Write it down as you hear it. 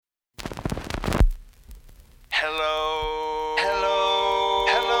Hello. Hello.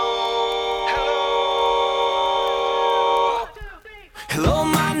 Hello. Hello. Hello,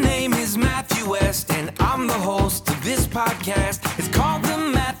 my name is Matthew West, and I'm the host of this podcast. It's called the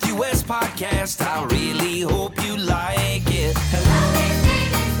Matthew West Podcast. I really hope you like it. Hello, his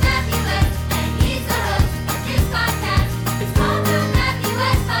name is Matthew West, and he's the host of this podcast. It's called the Matthew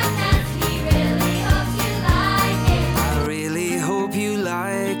West Podcast. He really hopes you like it. I really hope you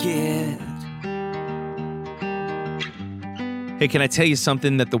like it. Hey, can I tell you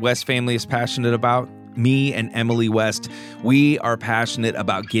something that the West family is passionate about? Me and Emily West, we are passionate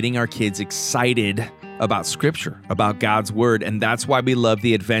about getting our kids excited about Scripture, about God's Word, and that's why we love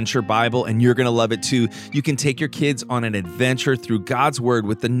the Adventure Bible, and you're going to love it too. You can take your kids on an adventure through God's Word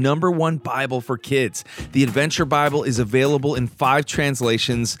with the #1 Bible for kids. The Adventure Bible is available in 5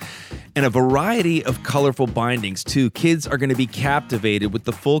 translations and a variety of colorful bindings too. Kids are going to be captivated with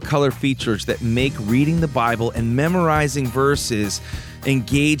the full color features that make reading the Bible and memorizing verses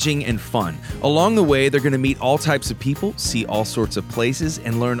engaging and fun. Along the way, they're going to meet all types of people, see all sorts of places,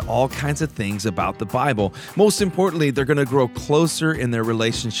 and learn all kinds of things about the Bible. Most importantly, they're going to grow closer in their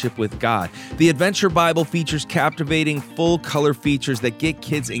relationship with God. The Adventure Bible features captivating full-color features that get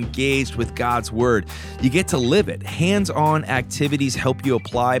kids engaged with God's Word. You get to live it. Hands-on activities help you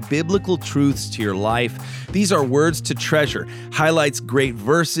apply biblical truths to your life. These are words to treasure, highlights great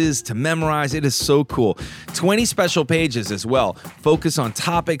verses to memorize. It is so cool. 20 special pages as well. Focus on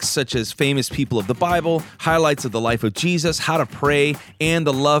topics such as famous people of the Bible, highlights of the life of Jesus, how to pray, and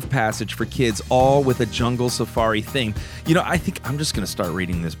the love passage for kids, all with a jungle safari theme. You know, I think I'm just going to start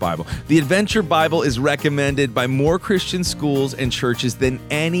reading this Bible. The Adventure Bible is recommended by more Christian schools and churches than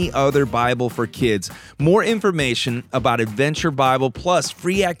any other Bible for kids. More information about Adventure Bible plus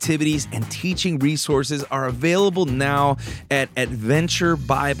free activities and teaching resources are available now at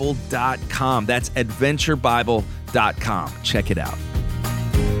adventurebible.com. That's adventurebible.com. Check it out.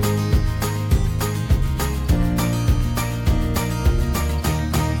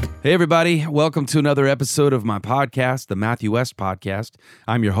 Hey, everybody. Welcome to another episode of my podcast, the Matthew West Podcast.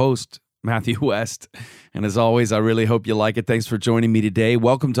 I'm your host, Matthew West. And as always, I really hope you like it. Thanks for joining me today.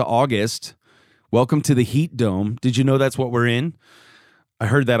 Welcome to August. Welcome to the Heat Dome. Did you know that's what we're in? I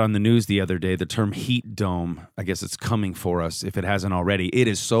heard that on the news the other day, the term heat dome. I guess it's coming for us if it hasn't already. It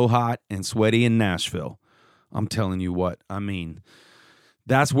is so hot and sweaty in Nashville. I'm telling you what, I mean,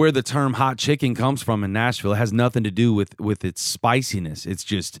 that's where the term hot chicken comes from in Nashville. It has nothing to do with its spiciness. It's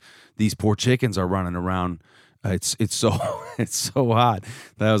just these poor chickens are running around. It's so it's so hot.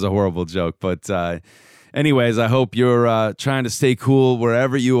 That was a horrible joke, but anyways, I hope you're trying to stay cool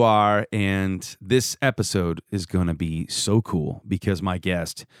wherever you are, and this episode is going to be so cool because my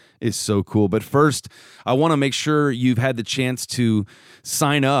guest is so cool. But first, I want to make sure you've had the chance to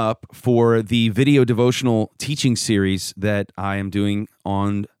sign up for the video devotional teaching series that I am doing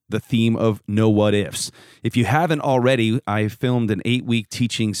on the theme of No What Ifs. If you haven't already, I filmed an 8-week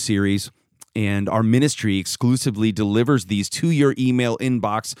teaching series, and our ministry exclusively delivers these to your email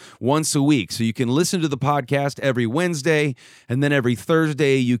inbox once a week. So you can listen to the podcast every Wednesday, and then every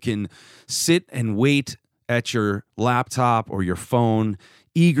Thursday you can sit and wait at your laptop or your phone,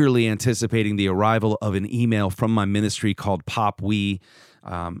 eagerly anticipating the arrival of an email from my ministry called PopWe.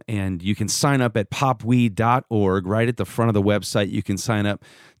 And you can sign up at popwe.org. Right at the front of the website, you can sign up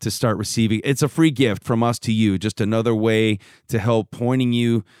to start receiving. It's a free gift from us to you, just another way to help pointing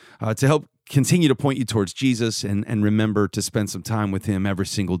you, to help continue to point you towards Jesus and remember to spend some time with him every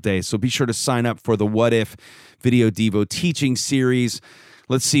single day. So be sure to sign up for the What If Video Devo teaching series.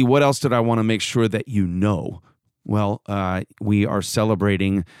 Let's see, what else did I want to make sure that you know? Well, we are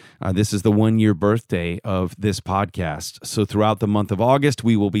celebrating, this is the 1-year birthday of this podcast. So throughout the month of August,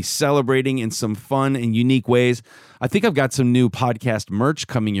 we will be celebrating in some fun and unique ways. I think I've got some new podcast merch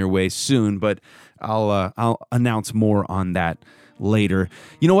coming your way soon, but I'll announce more on that later.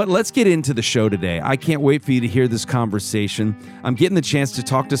 You know what? Let's get into the show today. I can't wait for you to hear this conversation. I'm getting the chance to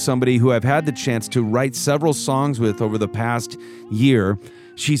talk to somebody who I've had the chance to write several songs with over the past year.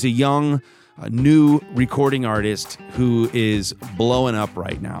 She's a young, new recording artist who is blowing up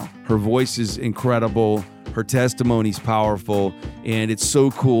right now. Her voice is incredible. Her testimony's powerful, and it's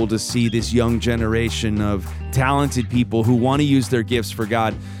so cool to see this young generation of talented people who want to use their gifts for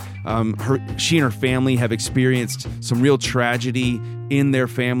God. She and her family have experienced some real tragedy in their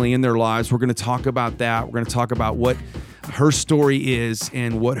family, in their lives. We're going to talk about that. We're going to talk about what her story is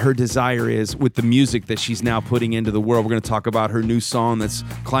and what her desire is with the music that she's now putting into the world. We're going to talk about her new song that's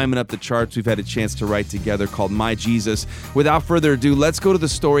climbing up the charts we've had a chance to write together called My Jesus. Without further ado, let's go to the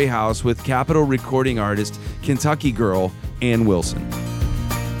Story House with Capitol recording artist, Kentucky girl, Ann Wilson.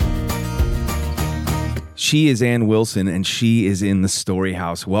 She is Ann Wilson, and she is in the Story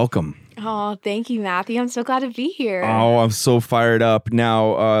House. Welcome. Oh, thank you, Matthew. I'm so glad to be here. Oh, I'm so fired up.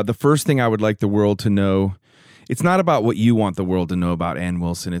 Now, the first thing I would like the world to know, it's not about what you want the world to know about Ann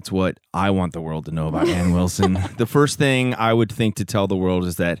Wilson. It's what I want the world to know about Ann Wilson. The first thing I would think to tell the world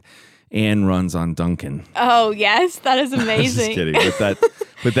is that Ann runs on Dunkin'. Oh, yes. That is amazing. Just kidding.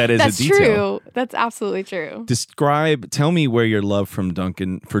 But that is That's a detail. true. That's absolutely true. Tell me where your love for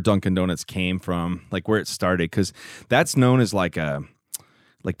Dunkin' Donuts came from, like where it started, because that's known as like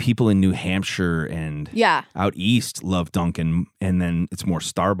people in New Hampshire and out east love Dunkin', and then it's more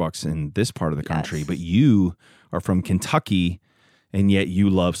Starbucks in this part of the country. Yes. But you are from Kentucky, and yet you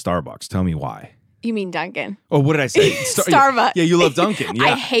love Starbucks. Tell me why. You mean Dunkin'? Oh, what did I say? Starbucks. Yeah, you love Dunkin'. Yeah.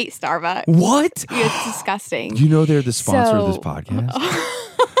 I hate Starbucks. What? It's disgusting. You know they're the sponsor of this podcast.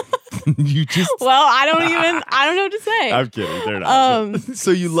 You just. Well, I don't know what to say. I'm kidding. They're not.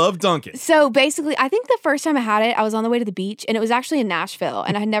 So you love Dunkin'. So basically, I think the first time I had it, I was on the way to the beach, and it was actually in Nashville,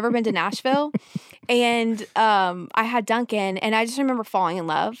 and I had never been to Nashville. And I had Dunkin', and I just remember falling in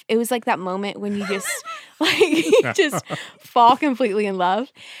love. It was like that moment when you just just fall completely in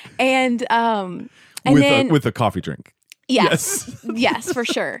love. And with a coffee drink. Yes, for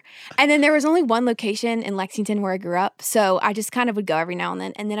sure. And then there was only one location in Lexington where I grew up, so I just kind of would go every now and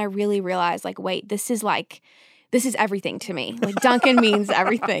then. And then I really realized, like, wait, this is everything to me. Like, Dunkin' means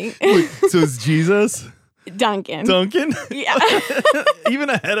everything. Wait, so it's Jesus? Dunkin'. Yeah.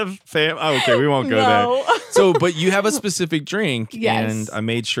 Even ahead of fam. Oh, okay, we won't go there. So, but you have a specific drink, Yes. and I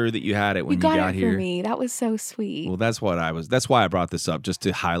made sure that you had it when You got got it here. for me. That was so sweet. Well, that's why I brought this up, just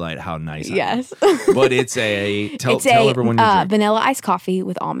to highlight how nice I am. Yes. But it's tell everyone your drink. vanilla iced coffee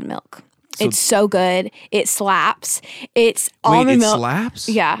with almond milk. It's so good. It slaps. It's almond Wait, it milk. slaps?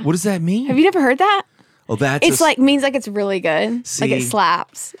 Yeah. What does that mean? Have you never heard that? Well, that's It's means like it's really good. See? Like it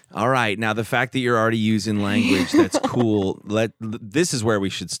slaps. All right. Now, the fact that you're already using language that's cool, this is where we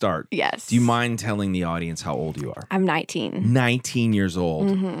should start. Yes. Do you mind telling the audience how old you are? I'm 19. 19 years old.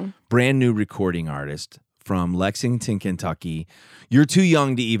 Mm-hmm. Brand new recording artist from Lexington, Kentucky. You're too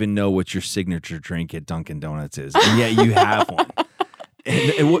young to even know what your signature drink at Dunkin' Donuts is, and yet you have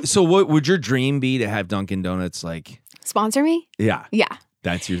one. So what would your dream be, to have Dunkin' Donuts like? Sponsor me? Yeah. Yeah.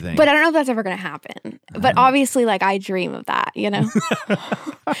 That's your thing. But I don't know if that's ever going to happen. But obviously, like, I dream of that, you know?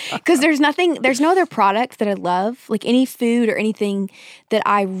 Because there's no other product that I love, like any food or anything that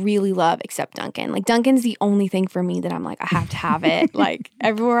I really love except Dunkin'. Like, Dunkin's the only thing for me that I'm like, I have to have it. Like,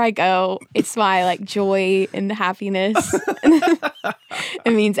 everywhere I go, it's my, like, joy and happiness.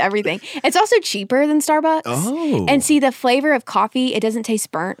 It means everything. It's also cheaper than Starbucks. Oh. And see, the flavor of coffee, it doesn't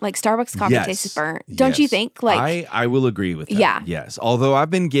taste burnt. Like, Starbucks coffee tastes burnt. Don't you think? Like, I will agree with that. Yeah. Yes. Although I've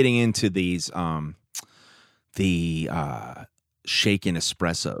been getting into these shaken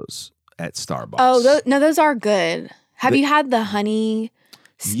espressos at Starbucks. Oh, those are good. Have you had the honey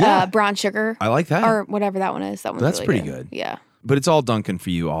Yeah. brown sugar? I like that. Or whatever that one is. That one's That's really pretty good. Yeah. But it's all Dunkin' for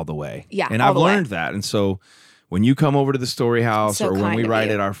you all the way. Yeah, And all I've the way. learned that. And so when you come over to the Story House, So or when kind we of write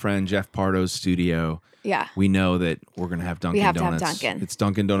you. at our friend Jeff Pardo's studio, Yeah. we know that we're going to have Dunkin' have to have Donuts. Dunkin'. It's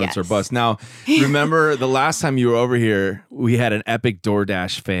Dunkin' Donuts or Yes. bust. Now, remember the last time you were over here, we had an epic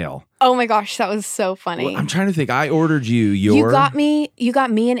DoorDash fail. Oh my gosh, that was so funny. Well, I'm trying to think. I ordered you you got me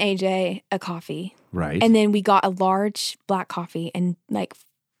and AJ a coffee. right. And then we got a large black coffee and like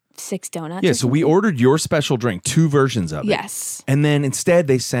 6 donuts. Yeah, or so we something. ordered your special drink, 2 versions of it. Yes. And then instead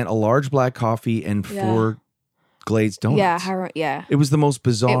they sent a large black coffee and 4 glazed donuts. Yeah. It was the most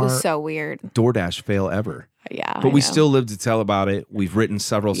bizarre It was so weird. DoorDash fail ever. Yeah. But I we know. still live to tell about it. We've written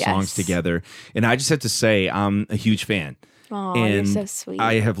several songs Yes. together. And I just have to say, I'm a huge fan. Aw, And you're so sweet.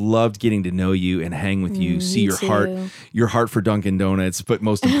 I have loved getting to know you and hang with you, see me your heart for Dunkin' Donuts, but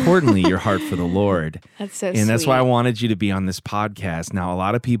most importantly, your heart for the Lord. That's so And that's why I sweet. wanted you to be on this podcast. Now, a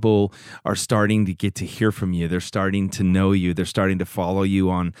lot of people are starting to get to hear from you. They're starting to know you. They're starting to follow you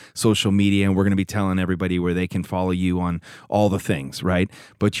on social media, and we're going to be telling everybody where they can follow you on all the things, right?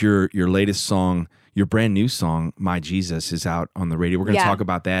 But your latest song, your brand new song, My Jesus, is out on the radio. We're going to Yeah. talk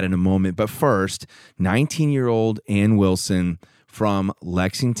about that in a moment. But first, 19-year-old Ann Wilson from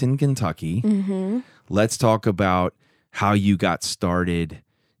Lexington, Kentucky. Mm-hmm. Let's talk about how you got started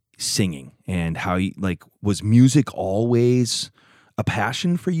singing and how you, like, was music always a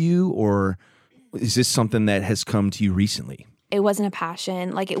passion for you, or is this something that has come to you recently? It wasn't a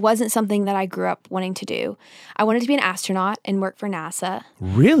passion. Like, it wasn't something that I grew up wanting to do. I wanted to be an astronaut and work for NASA.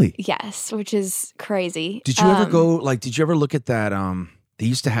 Really? Yes, which is crazy. Did you ever go, like, did you ever look at that? They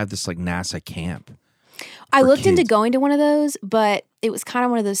used to have this, like, NASA camp. I for looked into kids? going to one of those, but it was kind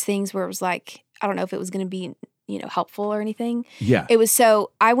of one of those things where it was like, I don't know if it was going to be, helpful or anything. Yeah. It was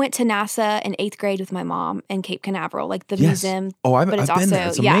I went to NASA in 8th grade with my mom in Cape Canaveral, like the Yes. museum. Oh, I've but it's been also, there.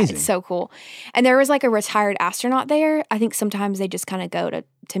 It's yeah, amazing. it's so cool. And there was like a retired astronaut there. I think sometimes they just kind of go to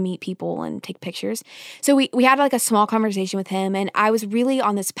meet people and take pictures. So we had like a small conversation with him, and I was really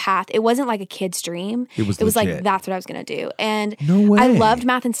on this path. It wasn't like a kid's dream. It was like, legit. that's what I was going to do. And No way. I loved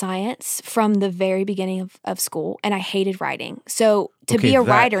math and science from the very beginning of school, and I hated writing. So to Okay, be a that-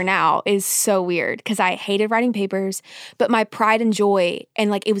 writer now is so weird because I hated writing papers, but my pride and joy and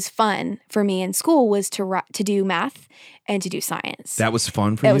like it was fun for me in school was to do math and to do science. That was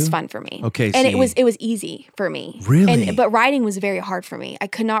fun for you? It was fun for me. Okay, and see. it was easy for me. Really? But writing was very hard for me. I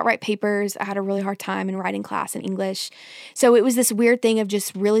could not write papers. I had a really hard time in writing class in English. So it was this weird thing of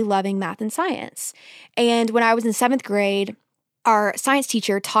just really loving math and science. And when I was in 7th grade, our science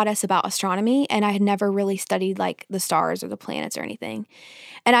teacher taught us about astronomy, and I had never really studied like the stars or the planets or anything.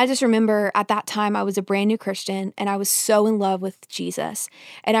 And I just remember at that time I was a brand new Christian, and I was so in love with Jesus.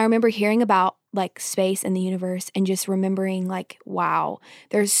 And I remember hearing about like space and the universe and just remembering like, wow,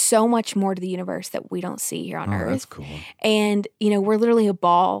 there's so much more to the universe that we don't see here on Oh, Earth. that's cool. And, we're literally a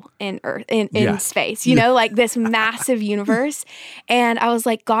ball in Earth, in Yeah. space, like this massive universe. And I was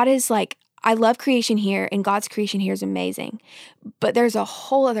like, God is like, I love creation here, and God's creation here is amazing. But there's a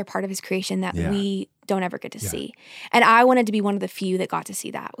whole other part of his creation that Yeah. we don't ever get to see. And I wanted to be one of the few that got to see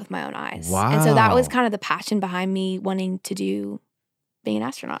that with my own eyes. And so that was Wow. kind of the passion behind me wanting to being an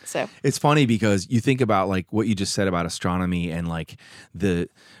astronaut. So It's funny because you think about like what you just said about astronomy and like the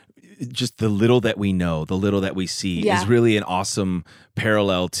little that we know, the little that we see Yeah. is really an awesome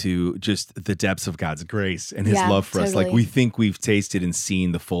parallel to just the depths of God's grace and his Yeah, love for us. Like totally. we think we've tasted and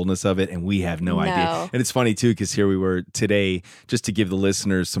seen the fullness of it, and we have no idea. No. And it's funny too, because here we were today, just to give the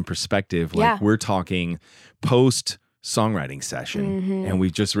listeners some perspective, like Yeah. we're talking post songwriting session, and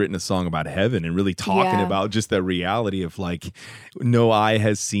we've just written a song about heaven and really talking Mm-hmm. Yeah. about just the reality of like no eye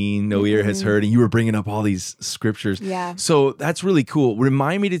has seen, no ear has heard, and you were bringing up all these scriptures. Yeah. So that's really cool.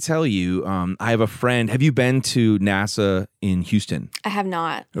 Remind me to tell you, I have a friend. Have you been to NASA in Houston? I have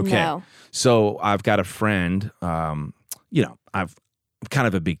not. Okay. No. So I've got a friend, I'm kind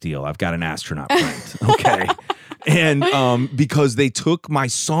of a big deal. I've got an astronaut friend. Okay. And because they took my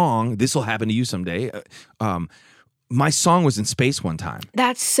song, this will happen to you someday. My song was in space one time.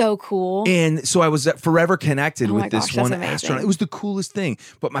 That's so cool. And so I was forever connected Oh my with this gosh, that's one amazing. astronaut. It was the coolest thing.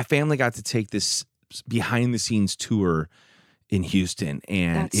 But my family got to take this behind the scenes tour in Houston,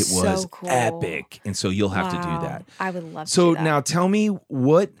 and That's it was so cool. epic. And so you'll have to do Wow. that. I would love to So do that. now tell me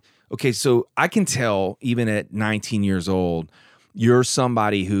okay, so I can tell even at 19 years old, you're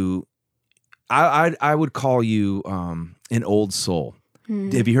somebody who I would call you an old soul.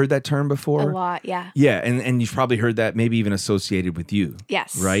 Have you heard that term before? a lot, yeah. Yeah, and you've probably heard that maybe even associated with you.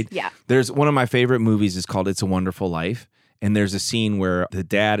 Yes. Right? Yeah. There's one of my favorite movies is called It's a Wonderful Life. And there's a scene where the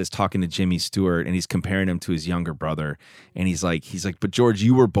dad is talking to Jimmy Stewart and he's comparing him to his younger brother. And he's like, but George,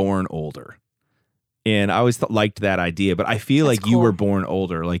 you were born older. And I always liked that idea, but I feel That's like you cool. were born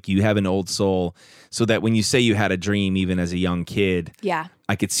older, like you have an old soul, so that when you say you had a dream, even as a young kid, Yeah.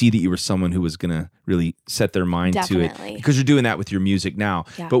 I could see that you were someone who was going to really set their mind to Definitely. it, because you're doing that with your music now.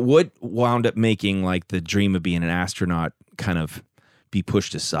 Yeah. But what wound up making like the dream of being an astronaut kind of be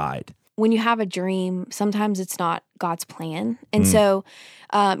pushed aside? When you have a dream, sometimes it's not God's plan. And Mm. so,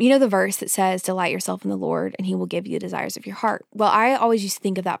 the verse that says, delight yourself in the Lord and he will give you the desires of your heart. Well, I always used to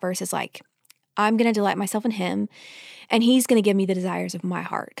think of that verse as like, I'm going to delight myself in him and he's going to give me the desires of my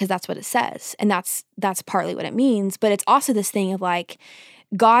heart, because that's what it says. And that's partly what it means. But it's also this thing of like,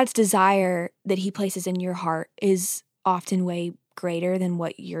 God's desire that he places in your heart is often way greater than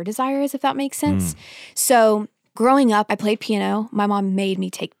what your desire is, if that makes sense. So growing up, I played piano. My mom made me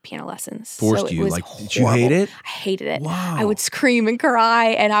take piano lessons. Forced so it you? was Like, did you hate horrible. it? I hated it. Wow. I would scream and cry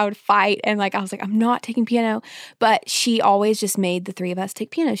and I would fight. And like, I was like, I'm not taking piano. But she always just made the three of us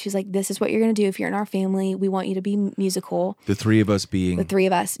take piano. She's like, this is what you're going to do if you're in our family. We want you to be musical. The three of us being The three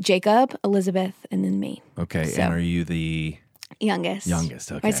of us, Jacob, Elizabeth, and then me. okay. So- And are you the Youngest.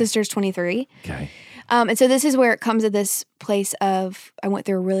 youngest? Okay. My sister's 23. Okay. And so this is where it comes to this place of I went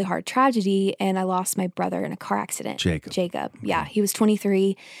through a really hard tragedy and I lost my brother in a car accident. Jacob. Yeah. He was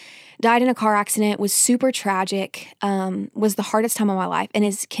 23, died in a car accident, was super tragic, was the hardest time of my life and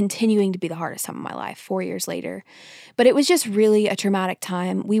is continuing to be the hardest time of my life 4 years later. But it was just really a traumatic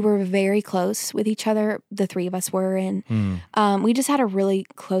time. We were very close with each other, the three of us were, and we just had a really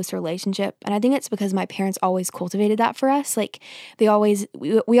close relationship. And I think it's because my parents always cultivated that for us. Like we always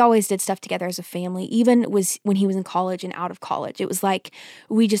did stuff together as a family, even was when he was in college and out of college. It was like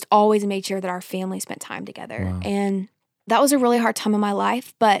we just always made sure that our family spent time together. Wow. And that was a really hard time in my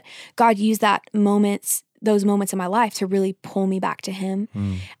life, but God used that moments those moments in my life to really pull me back to him.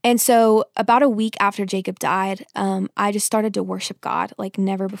 And so about a week after Jacob died, I just started to worship God like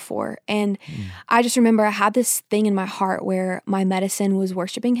never before. And I just remember I had this thing in my heart where my medicine was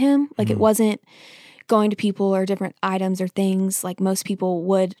worshiping him. Like it wasn't going to people or different items or things like most people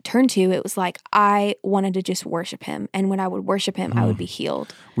would turn to. It was like I wanted to just worship him. And when I would worship him, I would be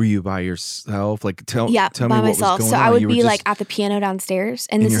healed. Were you by yourself? Like tell Yeah, me by what myself. was going So on. I would You were be just like at the piano downstairs.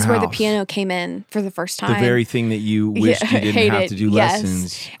 And in this your is where the house. piano came in for the first time. the very thing that you wished you didn't have to do Yes.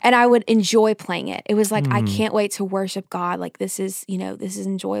 lessons. And I would enjoy playing it. It was like, I can't wait to worship God. Like this is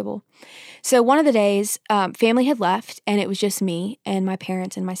enjoyable. So one of the days, family had left and it was just me and my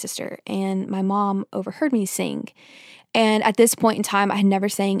parents and my sister. And my mom overheard me sing. And at this point in time, I had never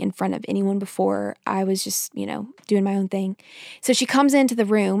sang in front of anyone before. I was just, doing my own thing. So she comes into the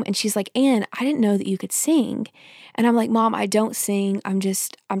room and she's like, Ann, I didn't know that you could sing. And I'm like, Mom, I don't sing. I'm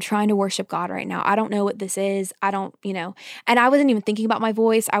trying to worship God right now. I don't know what this is. I don't, and I wasn't even thinking about my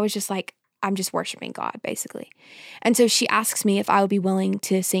voice. I was just like, I'm just worshiping God, basically. And so she asks me if I would be willing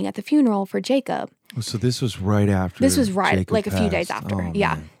to sing at the funeral for Jacob. So this was right after. This was right, Jacob like a few days passed. after. Oh,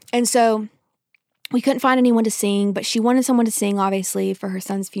 Yeah. man. And so we couldn't find anyone to sing, but she wanted someone to sing, obviously, for her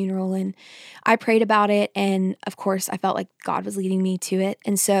son's funeral. And I prayed about it. And of course, I felt like God was leading me to it.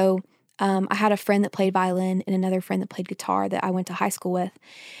 And so I had a friend that played violin and another friend that played guitar that I went to high school with.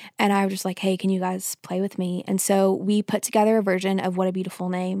 And I was just like, hey, can you guys play with me? And so we put together a version of What a Beautiful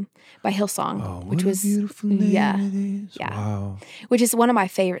Name by Hillsong, Oh, which what was a beautiful name yeah, it is. yeah. Wow. which is one of my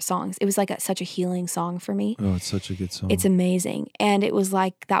favorite songs. It was like such a healing song for me. Oh, it's such a good song. It's amazing. And it was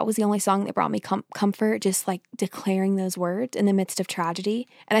like, that was the only song that brought me comfort, just like declaring those words in the midst of tragedy.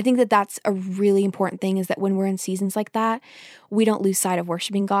 And I think that that's a really important thing, is that when we're in seasons like that, we don't lose sight of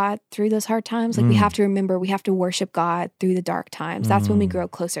worshiping God through those hard times. Like we have to remember, we have to worship God through the dark times. That's when we grow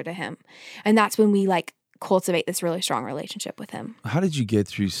closer to him. And that's when we like cultivate this really strong relationship with him. How did you get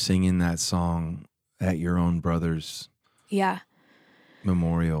through singing that song at your own brother's Yeah.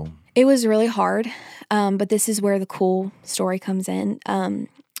 memorial? It was really hard, but this is where the cool story comes in.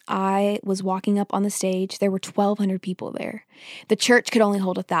 I was walking up on the stage. There were 1,200 people there. The church could only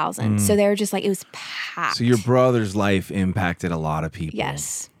hold 1,000. So they were just like, it was packed. So your brother's life impacted a lot of people.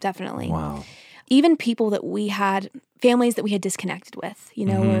 Yes, definitely. Wow. Even people that we had, families that we had disconnected with,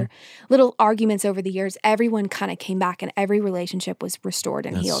 or little arguments over the years, everyone kind of came back and every relationship was restored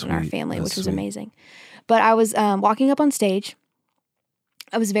and That's healed in our sweet. family, That's which was sweet. amazing. But I was walking up on stage.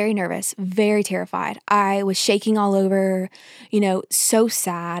 I was very nervous, very terrified. I was shaking all over, so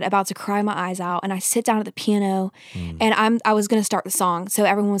sad, about to cry my eyes out. And I sit down at the piano and I was going to start the song. So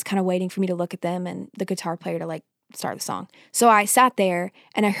everyone was kind of waiting for me to look at them and the guitar player to like start the song. So I sat there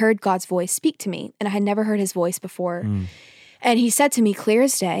and I heard God's voice speak to me, and I had never heard his voice before. And he said to me clear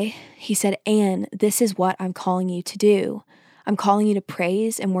as day, he said, Ann, this is what I'm calling you to do. I'm calling you to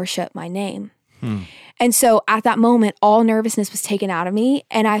praise and worship my name. And so at that moment, all nervousness was taken out of me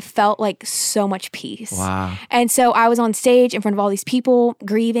and I felt like so much peace. Wow. And so I was on stage in front of all these people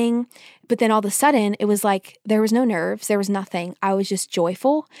grieving, but then all of a sudden it was like there was no nerves, there was nothing. I was just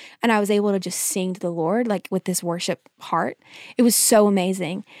joyful and I was able to just sing to the Lord like with this worship heart. It was so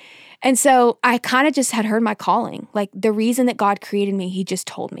amazing. And so I kind of just had heard my calling. Like the reason that God created me, he just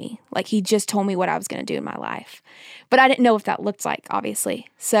told me. Like he just told me what I was going to do in my life. But I didn't know what that looked like, obviously.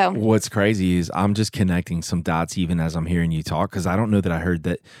 So What's crazy is I'm just connecting some dots even as I'm hearing you talk, because I don't know that I heard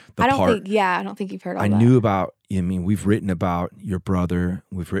that I don't think you've heard all I that. knew about, we've written about your brother.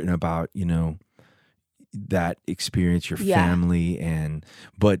 We've written about, that experience, your Yeah. family.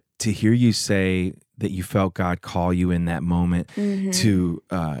 But to hear you say that you felt God call you in that moment to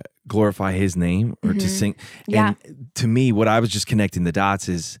glorify his name or to sing. Yeah. And to me, what I was just connecting the dots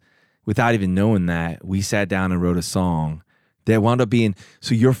is, without even knowing that, we sat down and wrote a song that wound up being,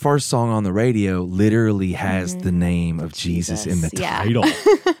 so your first song on the radio literally has the name of Jesus in the Yeah. title.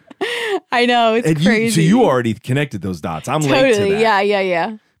 I know, it's And crazy. so you already connected those dots. I'm late to Totally. that.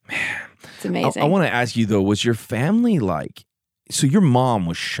 Yeah. It's amazing. I want to ask you though, was your family like, so your mom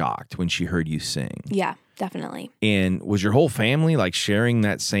was shocked when she heard you sing. Yeah, definitely. And was your whole family like sharing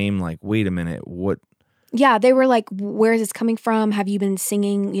that same, like, wait a minute, what? Yeah, they were like, where is this coming from? Have you been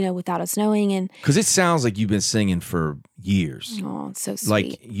singing, without us knowing? And Because it sounds like you've been singing for years. oh, it's so sweet.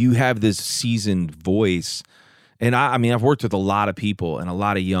 Like you have this seasoned voice. And I've worked with a lot of people and a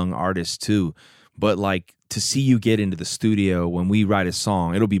lot of young artists too. But like to see you get into the studio when we write a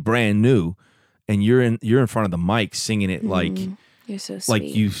song, it'll be brand new. And you're in front of the mic singing it like You're so sweet.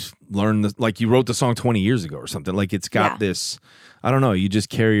 like you learn like you wrote the song 20 years ago or something. Like it's got this, I don't know, you just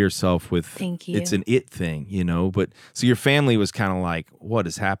carry yourself with, Thank you. It's an it thing, you know? But so your family was kind of like, what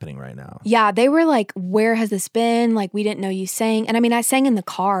is happening right now? Yeah, they were like, where has this been? Like, we didn't know you sang. And I mean, I sang in the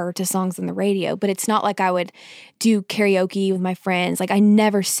car to songs on the radio, but it's not like I would do karaoke with my friends. Like, I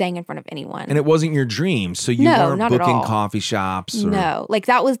never sang in front of anyone. And it wasn't your dream. So you No, weren't not at booking all. coffee shops? Or... No, like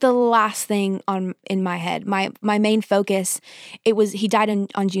that was the last thing in my head. My main focus, he died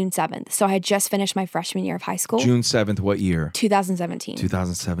on June 7th. So I had just finished my freshman year of high school. June 7th, what year? 2017.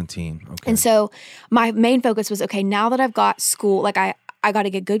 2017. Okay. And so my main focus was, okay, now that I've got school, like I got to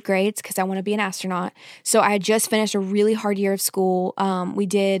get good grades because I want to be an astronaut. So I had just finished a really hard year of school. We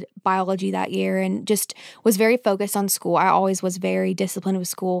did biology that year and just was very focused on school. I always was very disciplined with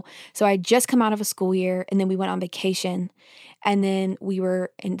school. So I had just come out of a school year and then we went on vacation and then we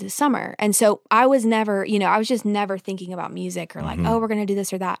were into summer. And so I was never, I was just never thinking about music or like, oh, we're going to do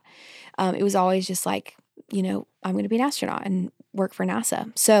this or that. It was always just like, I'm going to be an astronaut and work for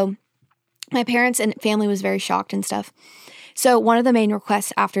NASA. So my parents and family was very shocked and stuff. So one of the main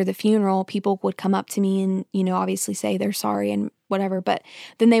requests after the funeral, people would come up to me and, obviously say they're sorry and whatever. But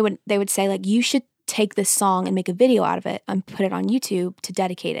then they would say like, you should take this song and make a video out of it and put it on YouTube to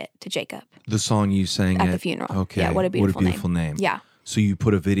dedicate it to Jacob. The song you sang at the funeral. Okay. Yeah, what a beautiful name. Yeah. So you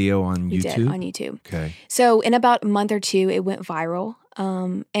put a video on We YouTube? did on YouTube. Okay. So in about a month or two, it went viral.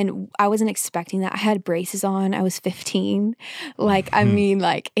 And I wasn't expecting that. I had braces on. I was 15.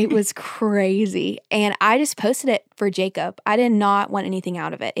 It was crazy. And I just posted it for Jacob. I did not want anything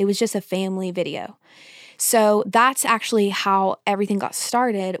out of it. It was just a family video. So that's actually how everything got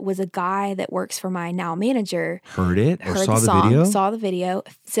started. Was a guy that works for my now manager. Heard it or Heard saw the the song, video? saw the video,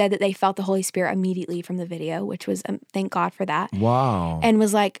 said that they felt the Holy Spirit immediately from the video, which was, thank God for that. Wow. And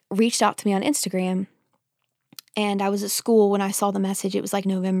was like, reached out to me on Instagram. And I was at school when I saw the message. It was like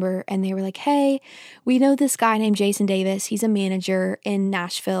November. And they were like, hey, we know this guy named Jason Davis. He's a manager in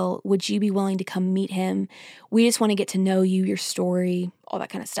Nashville. Would you be willing to come meet him? We just want to get to know you, your story, all that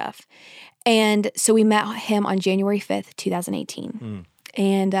kind of stuff. And so we met him on January 5th, 2018.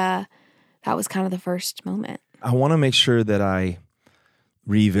 And that was kind of the first moment. I want to make sure that I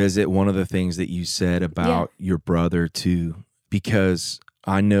revisit one of the things that you said about your brother too, because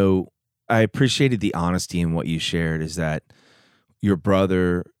I appreciated the honesty in what you shared, is that your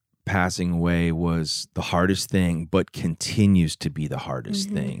brother passing away was the hardest thing, but continues to be the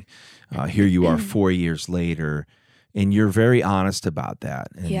hardest thing. Here you are 4 years later, and you're very honest about that.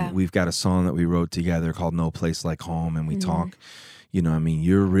 And we've got a song that we wrote together called No Place Like Home, and we talk,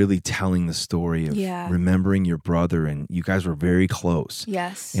 you're really telling the story of remembering your brother, and you guys were very close.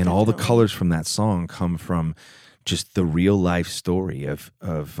 Yes. And all the colors from that song come from just the real life story of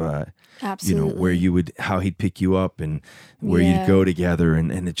Absolutely. where how he'd pick you up and where you'd go together.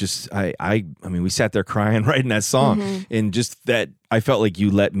 And it just, I mean, we sat there crying writing that song, and just that I felt like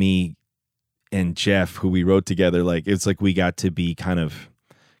you let me and Jeff, who we wrote together, like, it's like we got to be kind of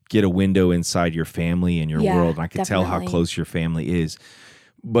get a window inside your family and your world. And I could tell how close your family is.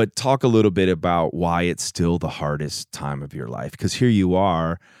 But talk a little bit about why it's still the hardest time of your life. Because here you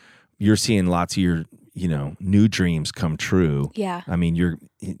are, you're seeing lots of your, new dreams come true. Yeah. I mean, you're,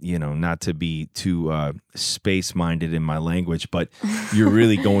 not to be too space-minded in my language, but you're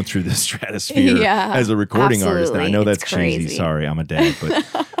really going through the stratosphere as a recording artist. Now, I know that's cheesy. Sorry, I'm a dad.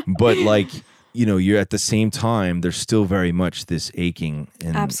 But like, you're at the same time, there's still very much this aching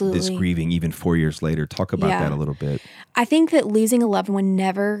and this grieving, even 4 years later. Talk about that a little bit. I think that losing a loved one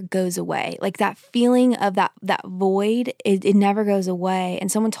never goes away. Like that feeling of that void, it never goes away.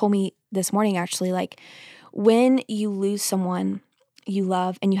 And someone told me this morning, actually, like when you lose someone you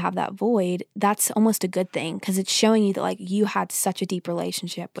love and you have that void, that's almost a good thing, because it's showing you that like you had such a deep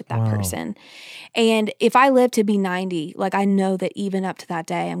relationship with that person. And if I live to be 90, like I know that even up to that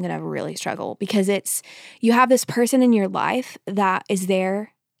day, I'm going to really struggle, because you have this person in your life that is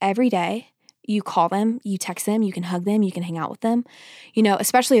there every day. You call them, you text them, you can hug them, you can hang out with them,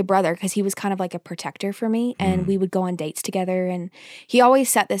 especially a brother, because he was kind of like a protector for me, and we would go on dates together. And he always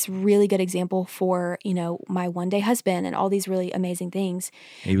set this really good example for, my one day husband and all these really amazing things.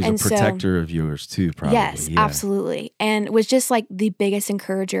 He was a protector of yours too, probably. Yes, absolutely. And was just like the biggest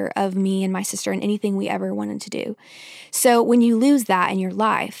encourager of me and my sister and anything we ever wanted to do. So when you lose that in your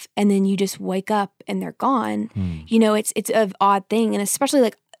life and then you just wake up and they're gone, it's an odd thing. And especially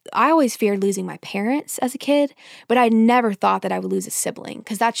like, I always feared losing my parents as a kid, but I never thought that I would lose a sibling,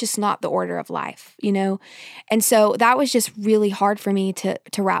 because that's just not the order of life, And so that was just really hard for me to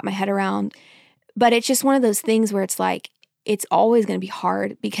wrap my head around. But it's just one of those things where it's like, it's always going to be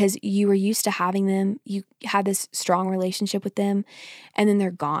hard because you were used to having them. You had this strong relationship with them, and then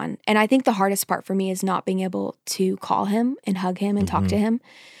they're gone. And I think the hardest part for me is not being able to call him and hug him and talk to him.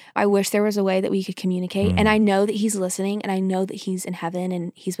 I wish there was a way that we could communicate. And I know that he's listening, and I know that he's in heaven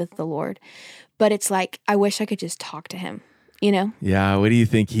and he's with the Lord. But it's like, I wish I could just talk to him, you know? Yeah. What do you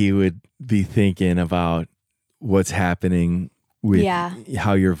think he would be thinking about what's happening with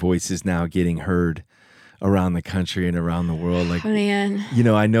how your voice is now getting heard around the country and around the world? Like, Man. you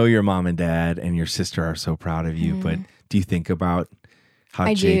know, I know your mom and dad and your sister are so proud of you, but do you think about how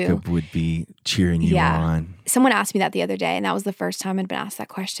I Jacob do. would be cheering you on? Someone asked me that the other day, and that was the first time I'd been asked that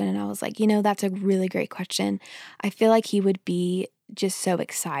question. And I was like, you know, that's a really great question. I feel like he would be just so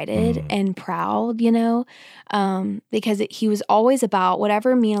excited and proud, you know, because he was always about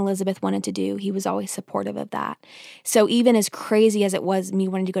whatever me and Elizabeth wanted to do. He was always supportive of that. So even as crazy as it was me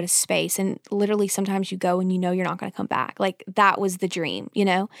wanting to go to space, and literally sometimes you go and you know you're not going to come back, like that was the dream, you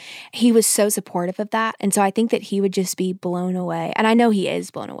know, he was so supportive of that. And so I think that he would just be blown away. And I know he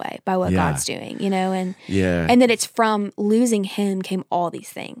is blown away by what God's doing, you know, and that it's from losing him came all these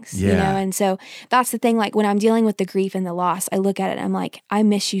things, you know. And so that's the thing, like when I'm dealing with the grief and the loss, I look at it and I'm like, I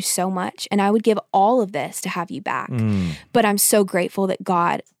miss you so much, and I would give all of this to have you back. But I'm so grateful that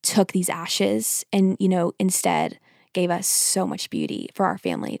God took these ashes and, you know, instead gave us so much beauty for our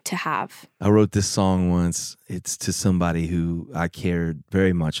family to have. I wrote this song once. It's to somebody who I cared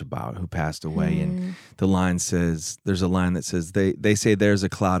very much about, who passed away. And the line says, there's a line that says, they say there's a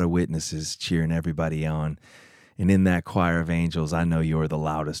cloud of witnesses cheering everybody on. And in that choir of angels, I know you're the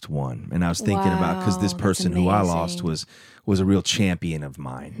loudest one. And I was thinking about, because this Wow, person that's who I lost amazing. was a real champion of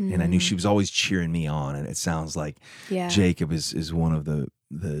mine. And I knew she was always cheering me on. And it sounds like Jacob is one of the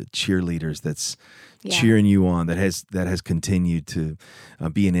cheerleaders that's cheering you on, that has continued to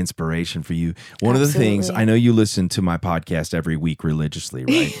be an inspiration for you. One of the things, I know you listen to my podcast every week religiously,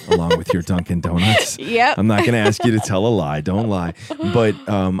 right? Along with your Dunkin' Donuts. Yep. I'm not going to ask you to tell a lie. Don't lie. But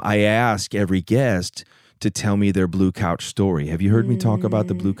I ask every guest to tell me their blue couch story. Have you heard me talk about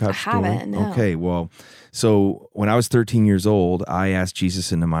the blue couch story? haven't, no. Okay, well, so when I was 13 years old, I asked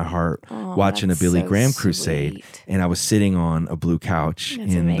Jesus into my heart watching a that's Billy so Graham crusade, sweet. and I was sitting on a blue couch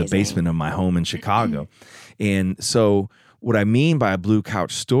That's in the amazing. basement of my home in Chicago. And so what I mean by a blue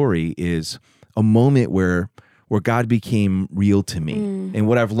couch story is a moment where God became real to me. And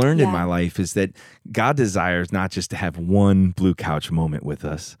what I've learned in my life is that God desires not just to have one blue couch moment with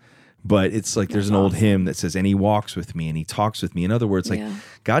us, but it's like there's an old hymn that says, and he walks with me and he talks with me. In other words, like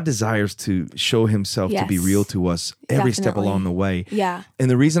God desires to show himself to be Yes. real to us every step Definitely. along the way. Yeah. And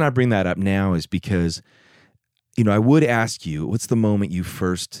the reason I bring that up now is because, you know, I would ask you, what's the moment you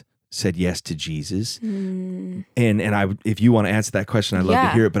first said yes to Jesus? And if you want to answer that question, I'd love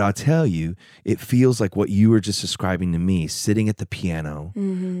to hear it. But I'll tell you, it feels like what you were just describing to me, sitting at the piano,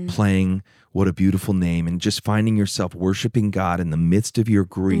 playing What a Beautiful Name, and just finding yourself worshiping God in the midst of your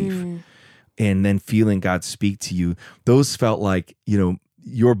grief, and then feeling God speak to you. Those felt like, you know,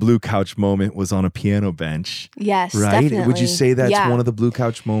 your blue couch moment was on a piano bench. Yes, right? definitely. Would you say that's Yeah. one of the blue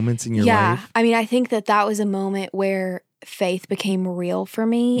couch moments in your Yeah. life? I mean, I think that was a moment where faith became real for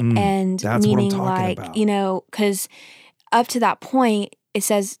me. And that's what I'm meaning, talking like, about. you know, because up to that point, it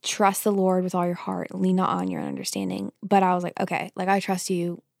says, trust the Lord with all your heart, lean not on your own understanding. But I was like, okay, like I trust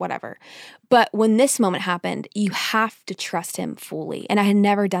you, whatever. But when this moment happened, you have to trust him fully. And I had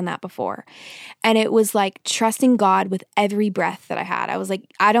never done that before. And it was like trusting God with every breath that I had. I was like,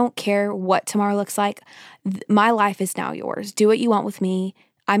 I don't care what tomorrow looks like. My life is now yours. Do what you want with me.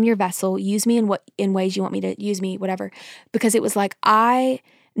 I'm your vessel. Use me in ways you want me to use me, whatever. Because it was like, I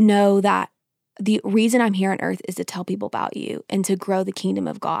know that the reason I'm here on earth is to tell people about you and to grow the kingdom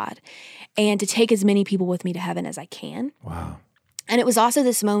of God and to take as many people with me to heaven as I can. Wow. And it was also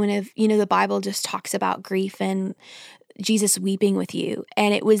this moment of, you know, the Bible just talks about grief and Jesus weeping with you.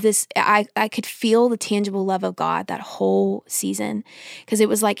 And it was this, I could feel the tangible love of God that whole season, because it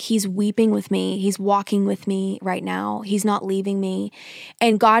was like he's weeping with me. He's walking with me right now. He's not leaving me.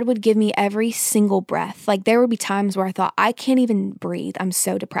 And God would give me every single breath. Like there would be times where I thought, I can't even breathe. I'm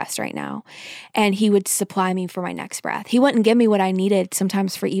so depressed right now. And he would supply me for my next breath. He wouldn't give me what I needed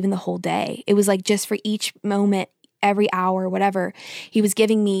sometimes for even the whole day. It was like just for each moment, every hour, whatever, he was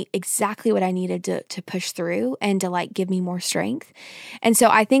giving me exactly what I needed to push through and to like give me more strength. And so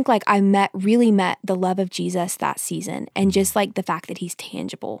I think like I really met the love of Jesus that season, and just like the fact that he's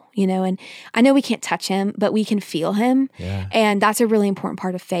tangible, you know, and I know we can't touch him, but we can feel him. Yeah. And that's a really important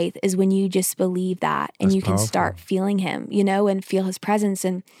part of faith, is when you just believe that and That's you can powerful. start feeling him, you know, and feel his presence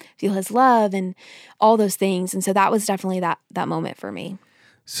and feel his love and all those things. And so that was definitely that moment for me.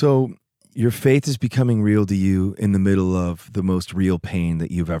 So your faith is becoming real to you in the middle of the most real pain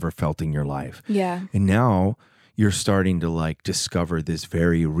that you've ever felt in your life. Yeah. And now you're starting to like discover this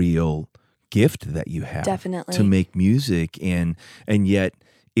very real gift that you have. Definitely. To make music, and yet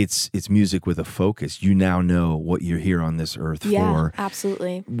it's music with a focus. You now know what you're here on this earth Yeah, for.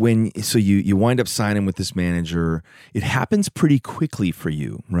 absolutely. So you wind up signing with this manager. It happens pretty quickly for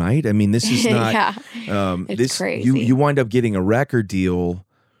you, right? I mean, this is not Yeah. It's crazy. You wind up getting a record deal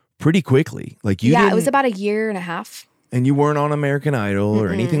pretty quickly. Like you Yeah, didn't, it was about a year and a half. and you weren't on American Idol or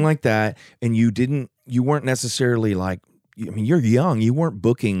anything like that, and you weren't necessarily like, I mean, you're young. You weren't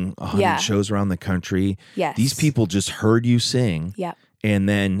booking 100 Yeah. shows around the country. Yes. These people just heard you sing. Yep. And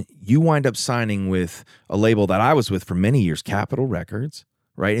then you wind up signing with a label that I was with for many years, Capitol Records,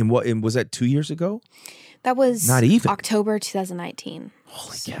 right? And was that 2 years ago? That was Not even. October 2019.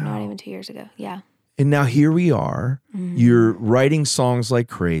 Holy So cow. not even 2 years ago. Yeah. And now here we are. You're writing songs like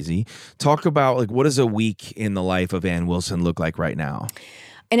crazy. Talk about like, what does a week in the life of Ann Wilson look like right now?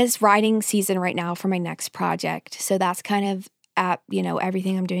 And it's writing season right now for my next project. So that's kind of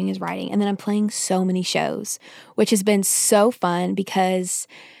everything I'm doing is writing. And then I'm playing so many shows, which has been so fun because,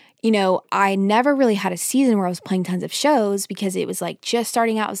 I never really had a season where I was playing tons of shows because it was like just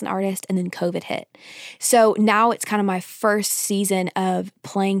starting out as an artist and then COVID hit. So now it's kind of my first season of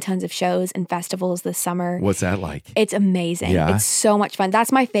playing tons of shows and festivals this summer. What's that like? It's amazing. Yeah. It's so much fun.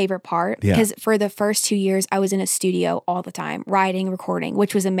 That's my favorite part Yeah. because for the first 2 years, I was in a studio all the time, writing, recording,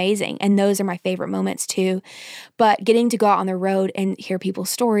 which was amazing. And those are my favorite moments too. But getting to go out on the road and hear people's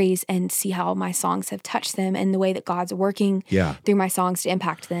stories and see how my songs have touched them and the way that God's working Yeah. through my songs to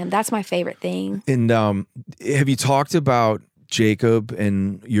impact them. That's my favorite thing. And have you talked about Jacob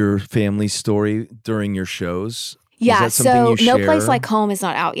and your family's story during your shows? Yeah, Is that something so you No share? Place Like Home is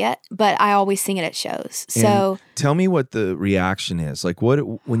not out yet, but I always sing it at shows. So And tell me what the reaction is. Like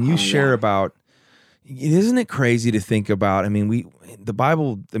when you share yeah. about, isn't it crazy to think about? I mean,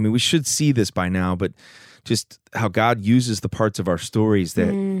 we should see this by now, but just how God uses the parts of our stories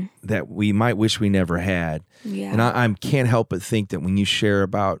that we might wish we never had. Yeah. And I can't help but think that when you share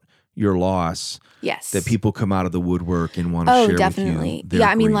about your loss, yes. that people come out of the woodwork and want to share definitely. with you. Yeah,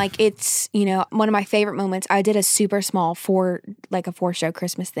 I mean, grief. like it's, one of my favorite moments. I did a super small 4-show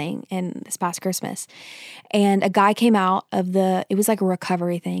Christmas thing in this past Christmas. And a guy came out of it was like a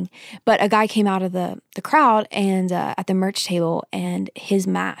recovery thing, but a guy came out of the crowd and at the merch table, and his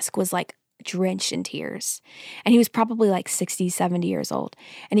mask was like drenched in tears. And he was probably like 60, 70 years old.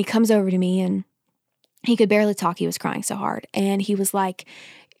 And he comes over to me and he could barely talk. He was crying so hard. And he was like,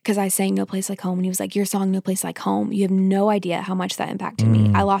 because I sang No Place Like Home, and he was like, your song, No Place Like Home, you have no idea how much that impacted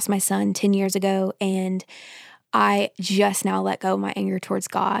me. I lost my son 10 years ago, and I just now let go of my anger towards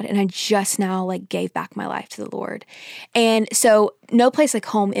God, and I just now like gave back my life to the Lord. And so No Place Like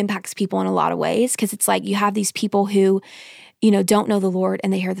Home impacts people in a lot of ways, because it's like you have these people who, don't know the Lord,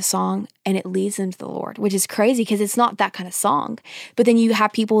 and they hear the song and it leads them to the Lord, which is crazy because it's not that kind of song. But then you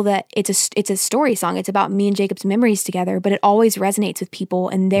have people that it's a story song. It's about me and Jacob's memories together, but it always resonates with people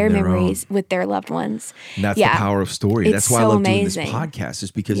and their Their memories with their loved ones. And that's the power of story. It's That's why I so love amazing. doing this podcast, is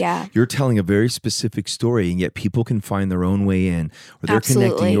because Yeah. you're telling a very specific story, and yet people can find their own way in, or they're connecting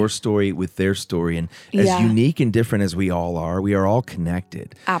Absolutely. your story with their story. And as Yeah. unique and different as we all are, we are all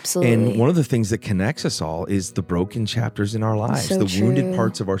connected. Absolutely. And one of the things that connects us all is the broken chapters in our lives, So the wounded true.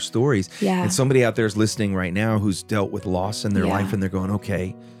 parts of our stories. Yeah. And somebody out there is listening right now who's dealt with loss in their Yeah. life, and they're going,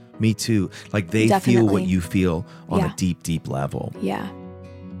 okay, me too. Like they feel Definitely. what you feel on Yeah. a deep, deep level. Yeah.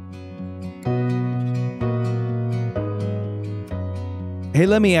 Hey,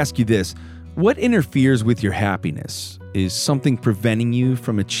 let me ask you this. What interferes with your happiness? Is something preventing you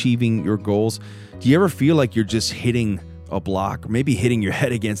from achieving your goals? Do you ever feel like you're just hitting a block, or maybe hitting your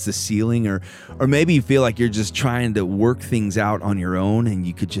head against the ceiling, or maybe you feel like you're just trying to work things out on your own and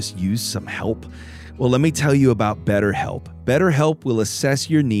you could just use some help? Well, let me tell you about BetterHelp. BetterHelp will assess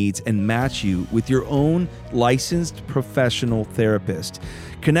your needs and match you with your own licensed professional therapist.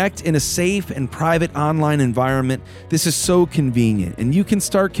 Connect in a safe and private online environment. This is so convenient, and you can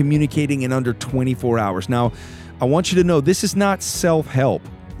start communicating in under 24 hours. Now, I want you to know this is not self-help.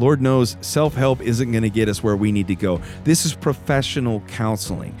 Lord knows self-help isn't going to get us where we need to go. This is professional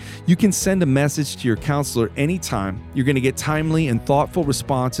counseling. You can send a message to your counselor anytime. You're going to get timely and thoughtful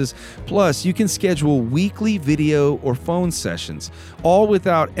responses. Plus, you can schedule weekly video or phone sessions, all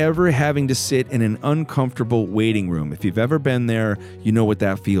without ever having to sit in an uncomfortable waiting room. If you've ever been there, you know what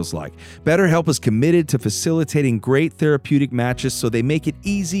that feels like. BetterHelp is committed to facilitating great therapeutic matches, so they make it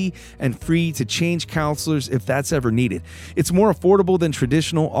easy and free to change counselors if that's ever needed. It's more affordable than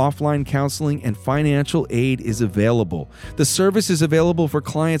traditional offline counseling, and financial aid is available. The service is available for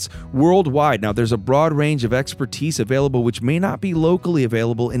clients worldwide. Now, there's a broad range of expertise available which may not be locally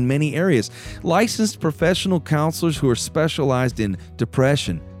available in many areas. Licensed professional counselors who are specialized in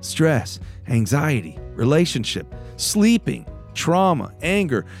depression, stress, anxiety, relationship, sleeping, trauma,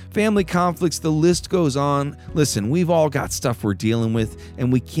 anger, family conflicts, the list goes on. Listen, we've all got stuff we're dealing with,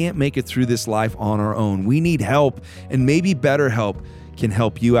 and we can't make it through this life on our own. We need help, and maybe BetterHelp can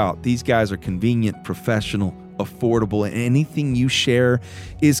help you out. These guys are convenient, professional, affordable, and anything you share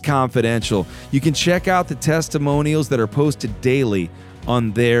is confidential. You can check out the testimonials that are posted daily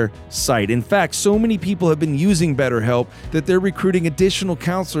on their site. In fact, so many people have been using BetterHelp that they're recruiting additional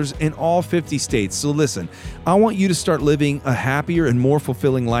counselors in all 50 states. So listen, I want you to start living a happier and more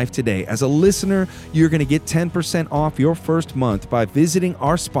fulfilling life today. As a listener, you're going to get 10% off your first month by visiting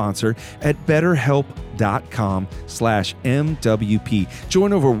our sponsor at betterhelp.com/MWP.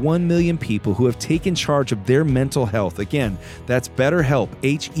 Join over 1 million people who have taken charge of their mental health. Again, that's BetterHelp,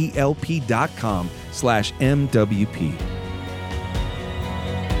 HELP.com/MWP.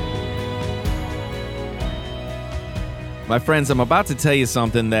 My friends, I'm about to tell you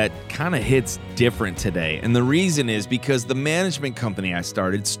something that kind of hits different today. And the reason is because the management company I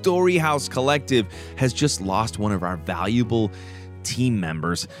started, Story House Collective, has just lost one of our valuable team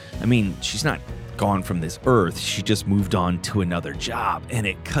members. I mean, she's not gone from this earth. She just moved on to another job, and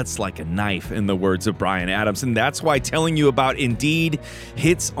it cuts like a knife, in the words of Bryan Adams. And that's why telling you about Indeed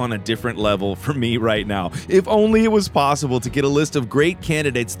hits on a different level for me right now. If only it was possible to get a list of great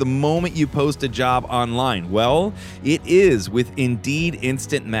candidates the moment you post a job online. Well, it is with Indeed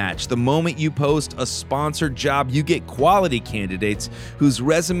Instant Match. The moment you post a sponsored job, you get quality candidates whose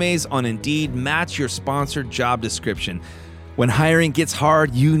resumes on Indeed match your sponsored job description. When hiring gets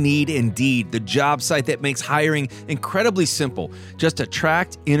hard, you need Indeed, the job site that makes hiring incredibly simple. Just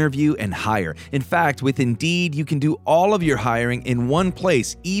attract, interview, and hire. In fact, with Indeed, you can do all of your hiring in one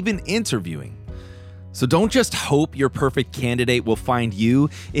place, even interviewing. So don't just hope your perfect candidate will find you.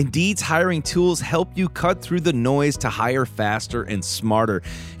 Indeed's hiring tools help you cut through the noise to hire faster and smarter.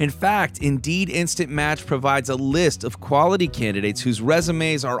 In fact, Indeed Instant Match provides a list of quality candidates whose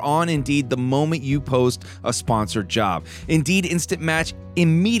resumes are on Indeed the moment you post a sponsored job. Indeed Instant Match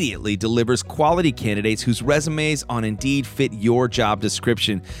immediately delivers quality candidates whose resumes on Indeed fit your job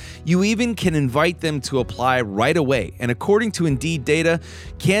description. You even can invite them to apply right away. And according to Indeed data,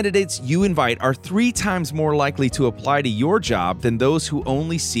 candidates you invite are 3 times more likely to apply to your job than those who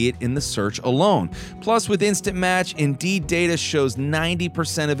only see it in the search alone. Plus, with Instant Match, Indeed data shows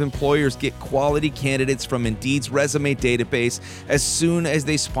 90% of employers get quality candidates from Indeed's resume database as soon as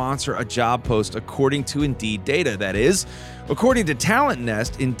they sponsor a job post, according to Indeed data. That is, according to Talent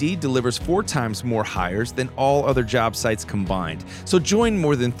Nest, Indeed delivers 4 times more hires than all other job sites combined. So join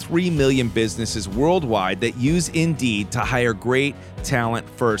more than 3 million businesses worldwide that use Indeed to hire great talent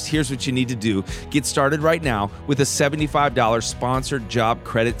first. Here's what you need to do. Get started right now with a $75 sponsored job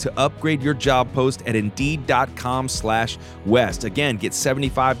credit to upgrade your job post at Indeed.com/West. Again, get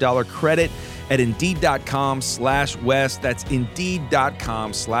 $75 credit at Indeed.com/West. That's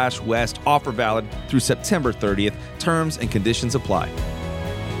Indeed.com/West. Offer valid through September 30th. Terms and conditions apply.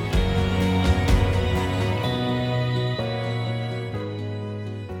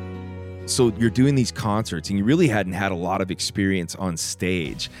 So you're doing these concerts and you really hadn't had a lot of experience on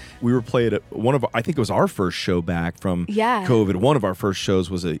stage. We were playing at I think it was our first show back from COVID. One of our first shows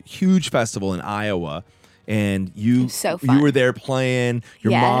was a huge festival in Iowa. And you were there playing.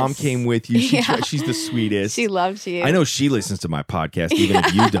 Your mom came with you. She's the sweetest. She loves you. I know she listens to my podcast, even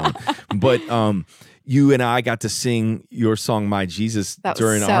if you don't. But you and I got to sing your song, My Jesus,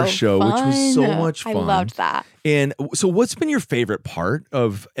 during our show, which was so much fun. I loved that. And so what's been your favorite part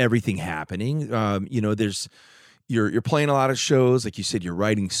of everything happening? You're playing a lot of shows. Like you said, you're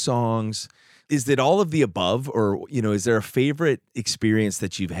writing songs. Is it all of the above, or, is there a favorite experience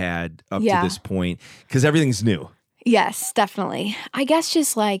that you've had up to this point? Because everything's new. Yes, definitely. I guess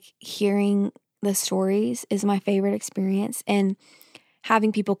just like hearing the stories is my favorite experience, and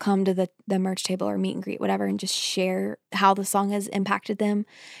having people come to the merch table or meet and greet, whatever, and just share how the song has impacted them.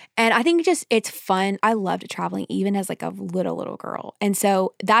 And I think it's fun. I loved traveling even as like a little girl. And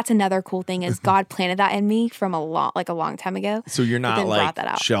so that's another cool thing is God planted that in me from a long time ago. So you're not like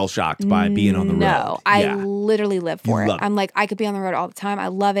shell shocked by being on the road. No, I literally live for it. I'm like, I could be on the road all the time. I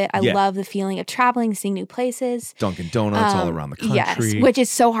love it. I love the feeling of traveling, seeing new places. Dunkin' Donuts all around the country. Yes, which is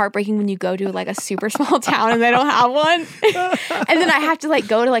so heartbreaking when you go to like a super small town and they don't have one. And then I have to like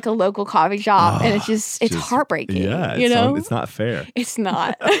go to like a local coffee shop and it's heartbreaking. Yeah, you know? It's not fair. It's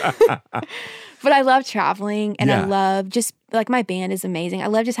not. But I love traveling, and I Yeah. love just like my band is amazing. I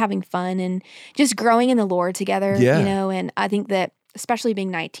love just having fun and just growing in the Lord together, Yeah. you know, and I think that especially being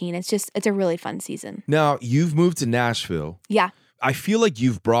 19, it's a really fun season. Now, you've moved to Nashville. Yeah, I feel like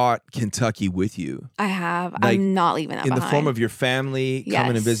you've brought Kentucky with you I have. Like, I'm not leaving that in behind. the form of your family coming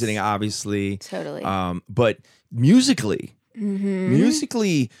and Yes. visiting, obviously. Totally. But musically, Mm-hmm.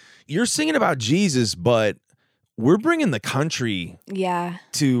 musically, you're singing about Jesus, but we're bringing the country Yeah.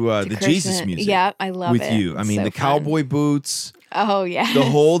 to the Jesus Christian- music. Yeah, I love with it. you. I It's mean, so the fun. cowboy boots, Oh, yeah. the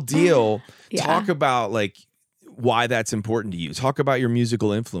whole deal. Yeah. Talk about like why that's important to you. Talk about your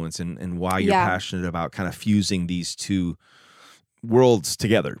musical influence and why you're Yeah. passionate about kind of fusing these two worlds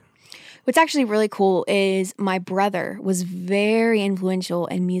together. What's actually really cool is my brother was very influential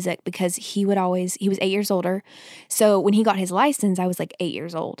in music because he was 8 years older. So when he got his license, I was like 8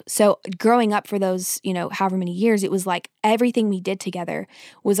 years old. So growing up for those, however many years, it was like everything we did together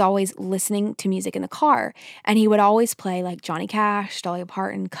was always listening to music in the car. And he would always play like Johnny Cash, Dolly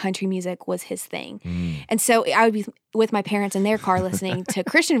Parton, country music was his thing. And so I would be with my parents in their car listening to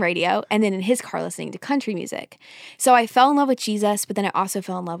Christian radio and then in his car listening to country music. So I fell in love with Jesus, but then I also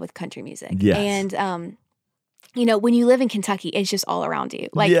fell in love with country music. Yes. And, when you live in Kentucky, it's just all around you.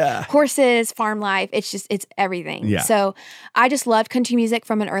 Like Yeah. horses, farm life, it's everything. Yeah. So I just loved country music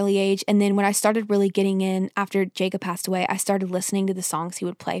from an early age. And then when I started really getting in after Jacob passed away, I started listening to the songs he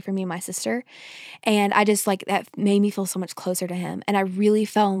would play for me and my sister. And I just that made me feel so much closer to him. And I really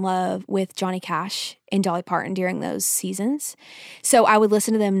fell in love with Johnny Cash and Dolly Parton during those seasons. So I would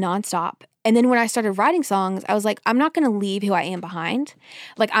listen to them nonstop. And then when I started writing songs, I was like, I'm not going to leave who I am behind.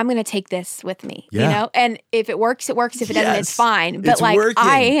 Like, I'm going to take this with me, Yeah. And if it works, it works. If it doesn't, Yes. it's fine. But It's like, working.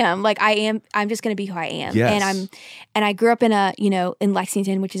 I'm just going to be who I am. Yes. And I grew up in in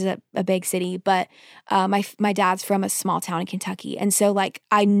Lexington, which is a big city, but my dad's from a small town in Kentucky. And so like,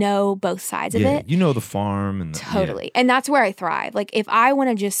 I know both sides of it. You know the farm and Totally. And that's where I thrive. Like if I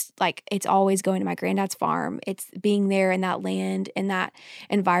want to just it's always going to my granddad's farm. It's being there in that land, in that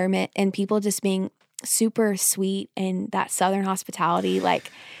environment, and people just being super sweet and that Southern hospitality.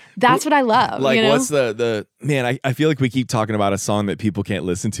 Like that's what I love. Like know? what's the man? I feel like we keep talking about a song that people can't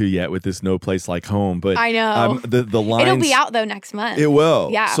listen to yet with this "No Place Like Home," but I know. the lines. It'll be out though next month. It will.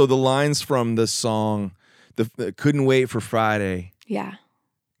 Yeah. So the lines from the song, the "Couldn't Wait for Friday." Yeah.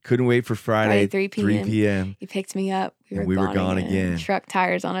 Couldn't wait for Friday. 3 p.m. 3 p.m. You picked me up. And we were gone again. Truck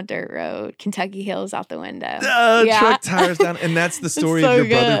tires on a dirt road. Kentucky Hills out the window. Truck tires down, and that's the story so of your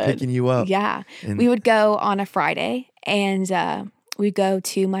brother good. picking you up. Yeah. And- We would go on a Friday and we'd go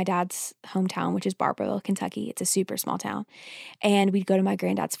to my dad's hometown, which is Barberville, Kentucky. It's a super small town. And we'd go to my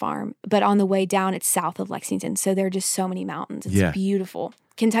granddad's farm. But on the way down, it's south of Lexington. So there are just so many mountains. It's Yeah. beautiful.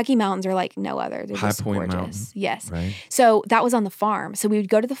 Kentucky mountains are like no other. They're High just Point gorgeous. Mountain, Yes. right? So that was on the farm. So we would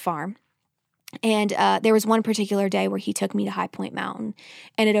go to the farm. And there was one particular day where he took me to High Point Mountain,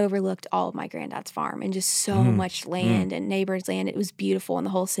 and it overlooked all of my granddad's farm and just so much land and neighbors' land. It was beautiful in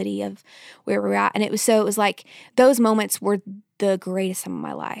the whole city of where we're at. And it was like those moments were the greatest time of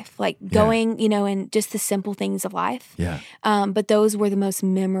my life. Like going, and just the simple things of life. Yeah. But those were the most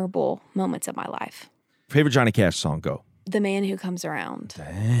memorable moments of my life. Favorite Johnny Cash song? Go. The Man Who Comes Around.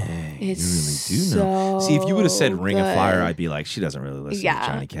 Dang, It's you really do know. See, if you would have said so Ring of Fire, good. I'd be like, she doesn't really listen Yeah. to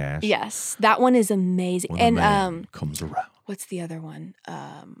Johnny Cash. Yes. That one is amazing. When the And man comes around. what's the other one?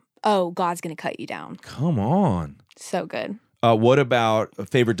 God's Gonna Cut You Down. Come on. So good. What about a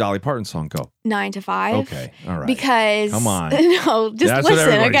favorite Dolly Parton song? Go. 9 to 5. Okay. All right. Because Come on. no, just That's what listen,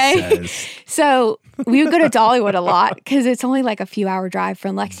 everybody okay? says. So we would go to Dollywood a lot because it's only like a few hour drive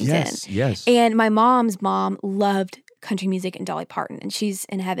from Lexington. Yes. Yes. And my mom's mom loved country music and Dolly Parton, and she's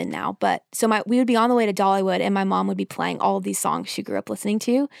in heaven now. But so we would be on the way to Dollywood, and my mom would be playing all of these songs she grew up listening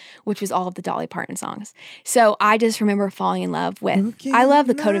to, which was all of the Dolly Parton songs. So I just remember falling in love with. I love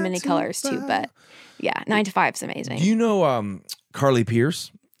the Coat of Many Colors too, but yeah, 9 to 5 is amazing. Do you know Carly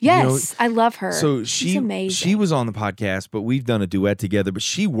Pierce? Yes, I love her. So She's amazing. she was on the podcast, but we've done a duet together. But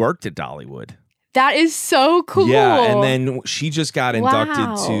she worked at Dollywood. That is so cool. Yeah, and then she just got inducted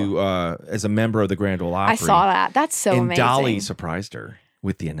Wow. to as a member of the Grand Ole Opry. I saw that. That's so and amazing. Dolly surprised her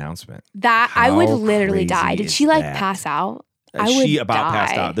with the announcement. That I would How literally die. crazy Did is she like that? pass out? I would She about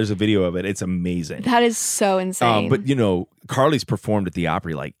passed die. out. There's a video of it. It's amazing. That is so insane. But Carly's performed at the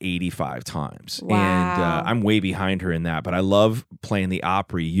Opry like 85 times, and Wow. I'm way behind her in that. But I love playing the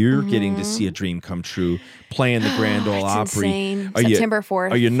Opry. You're getting to see a dream come true, playing the Grand Ole It's Opry. insane. Are you- September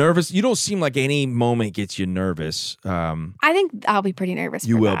 4th. Are you nervous? You don't seem like any moment gets you nervous. I think I'll be pretty nervous.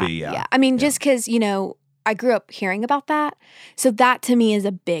 You for will that. be, yeah. I mean, just because I grew up hearing about that, so that to me is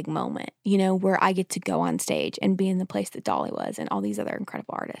a big moment. where I get to go on stage and be in the place that Dolly was and all these other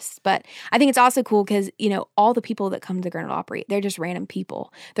incredible artists. But I think it's also cool because, all the people that come to the Grand Ole Opry, they're just random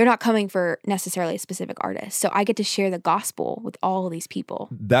people. They're not coming for necessarily a specific artist. So I get to share the gospel with all of these people.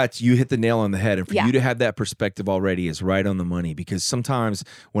 You hit the nail on the head. And for Yeah. you to have that perspective already is right on the money, because sometimes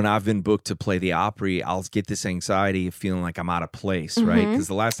when I've been booked to play the Opry, I'll get this anxiety of feeling like I'm out of place, right? Because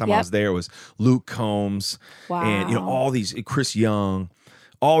the last time I Yep. was there was Luke Combs and, Wow. all these, Chris Young,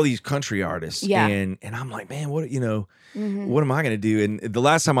 all these country artists. Yeah. And I'm like, man, what am I going to do? And the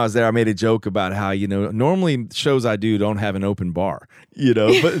last time I was there, I made a joke about how, normally shows I do don't have an open bar,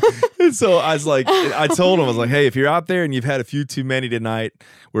 but and so I was like, I told him, I was like, hey, if you're out there and you've had a few too many tonight,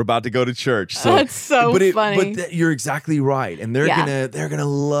 we're about to go to church. So That's so funny. But you're exactly right. And they're Yeah. gonna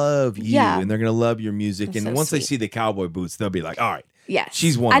love you Yeah. and they're gonna love your music. That's And so once they sweet. see the cowboy boots, they'll be like, all right. Yes.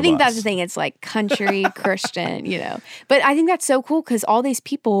 She's one I of think us. that's the thing. It's like country, Christian, But I think that's so cool because all these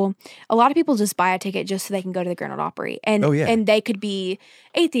people, a lot of people just buy a ticket just so they can go to the Grand Ole Opry. And, Oh, yeah. and they could be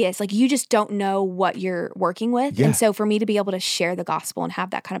atheists. Like you just don't know what you're working with. Yeah. And so for me to be able to share the gospel and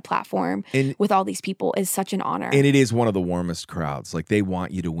have that kind of platform And- with all these people is such an honor. And it is one of the warmest crowds. Like they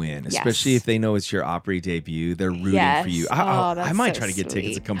want you to win, especially Yes. if they know it's your Opry debut. They're rooting Yes. for you. Oh, I that's might so try to get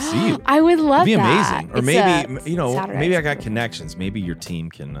tickets to sweet. come see you. I would love It'd be that. amazing. Or It's maybe, Saturday. maybe I got connections. Maybe your team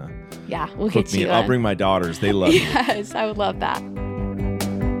can Yeah, we'll hook get me. you. I'll in. bring my daughters. They love you. Yes, I would love that.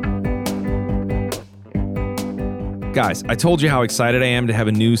 Guys, I told you how excited I am to have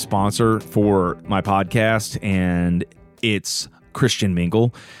a new sponsor for my podcast, and it's Christian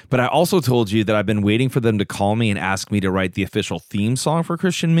Mingle. But I also told you that I've been waiting for them to call me and ask me to write the official theme song for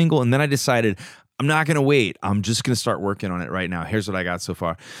Christian Mingle, and then I decided I'm not going to wait. I'm just going to start working on it right now. Here's what I got so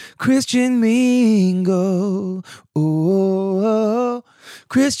far. Christian Mingle. Oh,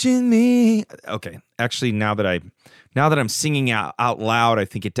 Christian Mingle. Okay. Actually, now that I'm singing out loud, I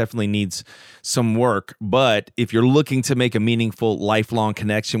think it definitely needs some work. But if you're looking to make a meaningful, lifelong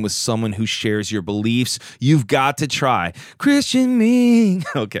connection with someone who shares your beliefs, you've got to try Christian Mingle.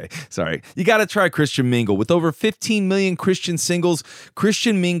 Okay, sorry. You got to try Christian Mingle. With over 15 million Christian singles,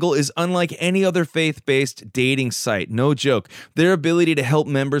 Christian Mingle is unlike any other faith-based dating site. No joke. Their ability to help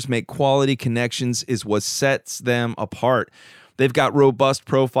members make quality connections is what sets them apart. They've got robust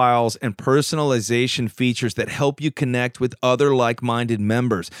profiles and personalization features that help you connect with other like-minded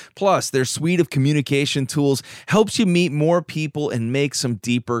members. Plus, their suite of communication tools helps you meet more people and make some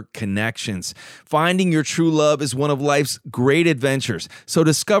deeper connections. Finding your true love is one of life's great adventures. So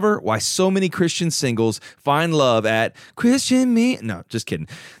discover why so many Christian singles find love at No, just kidding.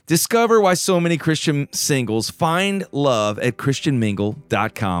 Discover why so many Christian singles find love at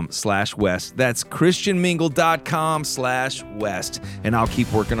christianmingle.com/west. That's christianmingle.com/west. And I'll keep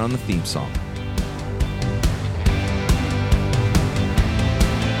working on the theme song.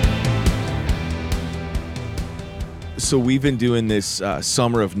 So we've been doing this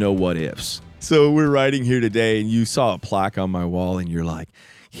summer of no what ifs. So we're writing here today, and you saw a plaque on my wall, and you're like,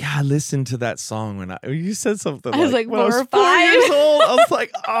 yeah, I listened to that song when you said something. I was like when I 4 was or 4 5. years old. I was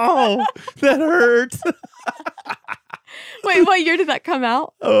like, oh, that hurt. Wait, what year did that come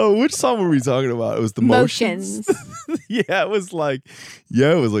out? Oh, which song were we talking about? It was the Motions. Yeah, it was like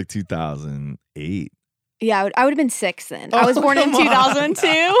 2008. Yeah, I would have been 6 then. I was born in come on.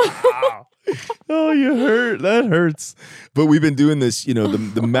 2002. Oh, you hurt. That hurts. But we've been doing this,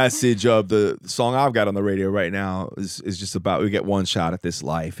 the message of the song I've got on the radio right now is just about we get one shot at this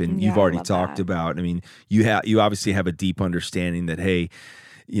life. And Yeah, you've I already love talked that. about, you obviously have a deep understanding that, hey,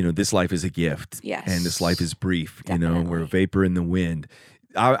 this life is a gift. Yes. And this life is brief. Definitely. We're a vapor in the wind.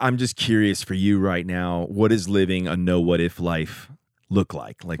 I'm just curious for you right now, what does living a no what if life look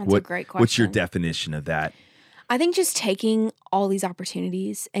like? Like That's a great what's your question. definition of that? I think just taking all these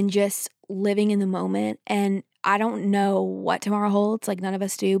opportunities and just living in the moment. And I don't know what tomorrow holds, like none of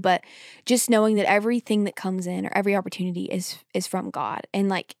us do, but just knowing that everything that comes in or every opportunity is from God, and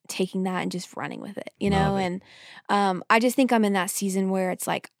like taking that and just running with it, Love it. And I just think I'm in that season where it's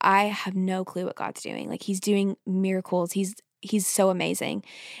like I have no clue what God's doing. Like He's doing miracles. He's so amazing.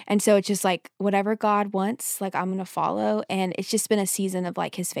 And so it's just like whatever God wants, like I'm going to follow. And it's just been a season of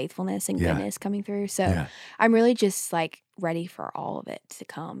like His faithfulness and Yeah. goodness coming through. So Yeah. I'm really just like ready for all of it to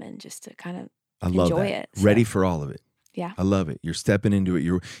come and just to kind of I love enjoy that. it. So, Ready for all of it. Yeah. I love it. You're stepping into it.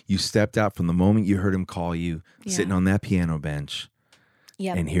 You stepped out from the moment you heard Him call you, Yeah. sitting on that piano bench,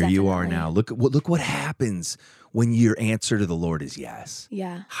 Yeah. and here you are definitely. now. Look what happens when your answer to the Lord is yes.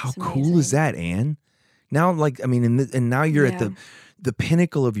 Yeah. How it's cool is amazing. that, Ann? Now, and now you're at Yeah. the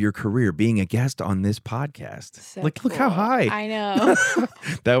pinnacle of your career, being a guest on this podcast. So Look how cool. high. I know.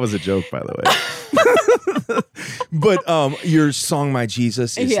 That was a joke, by the way. But your song "My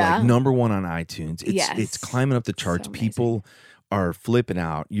Jesus" is Yeah. like number one on iTunes. Yes. It's climbing up the charts. So amazing. People are flipping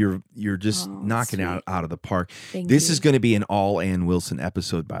out. You're just knocking sweet. out of the park. Thank This you. is going to be an all Ann Wilson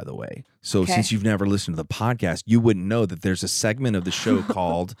episode, by the way. So Okay. since you've never listened to the podcast, you wouldn't know that there's a segment of the show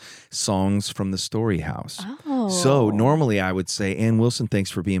called "Songs from the Story House." Oh. So normally I would say, "Ann Wilson,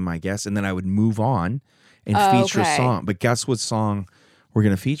 thanks for being my guest," and then I would move on and feature a Okay. song. But guess what song we're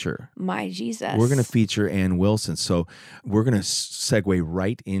going to feature? My Jesus. We're going to feature Ann Wilson. So we're going to segue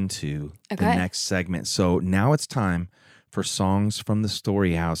right into the Okay. next segment. So now it's time for Songs from the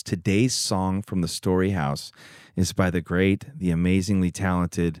Story House. Today's song from the Story House is by the great, the amazingly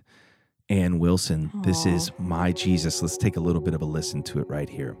talented Ann Wilson. This is My Jesus. Let's take a little bit of a listen to it right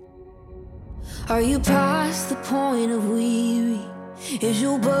here. Are you past the point of weary? Is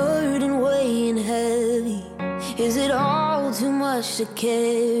your burden weighing heavy? Is it all too much to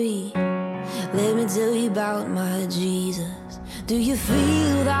carry? Let me tell you about my Jesus. Do you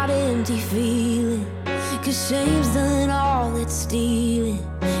feel that empty feeling? 'Cause shame's done all it's stealing,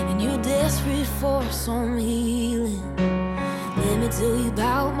 and you're desperate for some healing. Let me tell you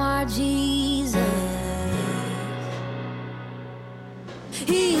about my Jesus.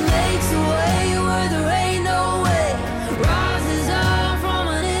 He makes a way where there ain't no way. Rises up from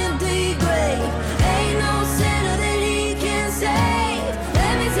an empty grave. Ain't no sinner that he can save.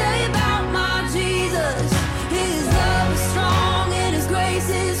 Let me tell you about my Jesus. His love is strong and his grace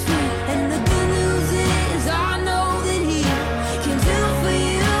is free. And the good news is I know that he can do for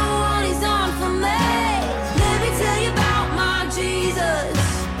you what he's done for me. Let me tell you about my Jesus.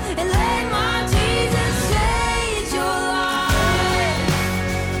 And let my Jesus change your life.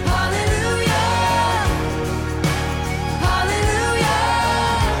 Hallelujah. Hallelujah.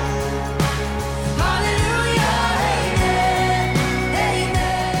 Hallelujah. Amen.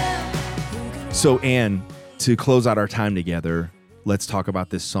 Amen. So, Ann, to close out our time together, let's talk about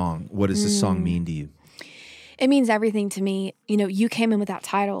this song. What does this song mean to you? It means everything to me. You know, you came in with that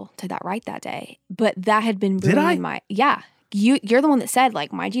title to that right that day, but that had been brewing I? in my You're the one that said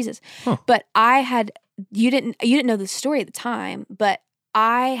like my Jesus, but you didn't know the story at the time, but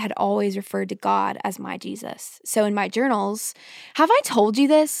I had always referred to God as my Jesus. So in my journals, have I told you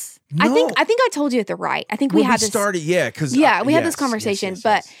this? No. I think I told you at the right. I think we When had this. started, because We had this conversation,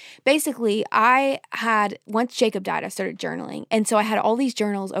 but basically once Jacob died, I started journaling. And so I had all these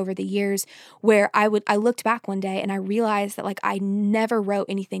journals over the years where I looked back one day and I realized that like I never wrote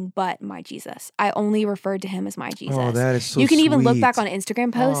anything but my Jesus. I only referred to him as my Jesus. Oh, that is so You can even look sweet. back on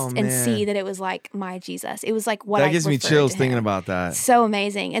Instagram posts Oh, and man. see that it was like my Jesus. It was like what that I gives me referred chills to thinking him. about that. So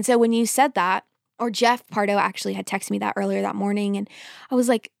amazing. And so when you said that, or Jeff Pardo actually had texted me that earlier that morning, and I was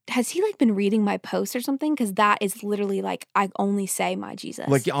like, has he like been reading my posts or something? Because that is literally like I only say my Jesus.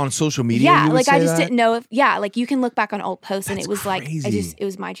 Like on social media, yeah, you would like I say just that? didn't know if like you can look back on old posts and That's it was crazy. like it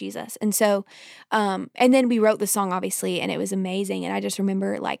was my Jesus. And so and then we wrote the song obviously, and it was amazing. And I just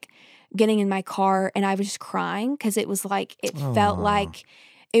remember like getting in my car and I was just crying because it was like it felt like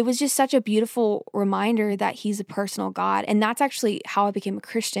it was just such a beautiful reminder that he's a personal God. And that's actually how I became a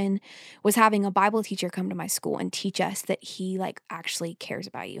Christian, was having a Bible teacher come to my school and teach us that he like actually cares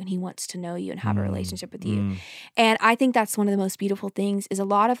about you and he wants to know you and have a relationship with you. And I think that's one of the most beautiful things is a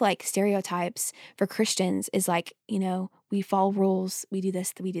lot of like stereotypes for Christians is like, you know, we follow rules, we do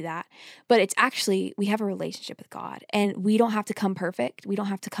this, we do that. But it's actually, we have a relationship with God and we don't have to come perfect. We don't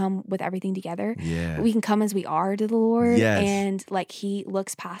have to come with everything together. Yeah. We can come as we are to the Lord. Yes. And like he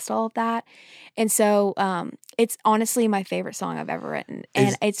looks past all of that. And so it's honestly my favorite song I've ever written.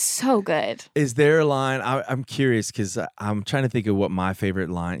 And it's so good. Is there a line? I'm curious because I'm trying to think of what my favorite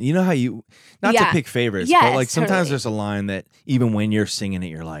line. You know how you, not to Yeah. pick favorites, Yes, but like sometimes totally. there's a line that even when you're singing it,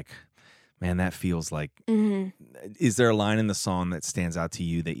 you're like, man, that feels like. Is there a line in the song that stands out to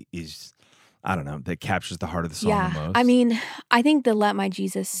you that is, I don't know, that captures the heart of the song the most? I mean, I think the Let My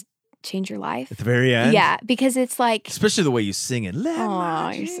Jesus Change Your Life. At the very end? Yeah, because it's like, Especially the way you sing it. Let oh,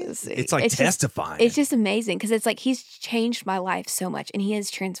 my you're so Jesus- sweet. It's like just- testifying. It's just amazing because it's like he's changed my life so much and he has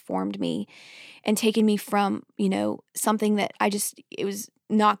transformed me and taken me from, you know, something that it was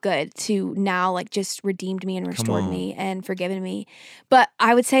not good to now like just redeemed me and restored on. me and forgiven me. But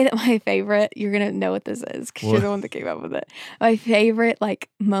I would say that my favorite, you're going to know what this is because you're What? the one that came up with it. My favorite like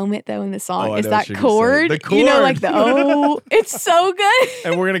moment though in the song Oh, I is know that what you're gonna say. chord. The You know, chord. like the, it's so good.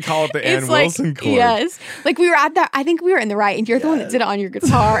 And we're going to call it the Ann It's like, Wilson chord. yes. Like we were at that, I think we were in the right and you're the one that did it on your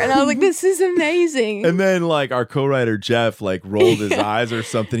guitar. And I was like, this is amazing. And then like our co-writer Jeff like rolled his eyes or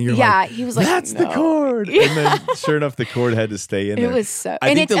something. You're Yeah, like, he was like, that's the "No." chord. And then sure enough, the chord had to stay in It there. was so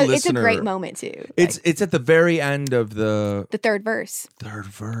and think it's a great moment too. It's at the very end of the third verse. third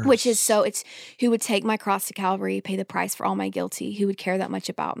verse, Which is it's who would take my cross to Calvary, pay the price for all my guilty, who would care that much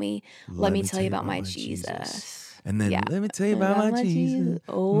about me. Let me tell you about my Jesus. And then Yeah. let me tell you about my Jesus.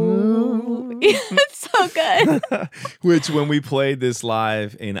 Oh, it's so good. Which when we played this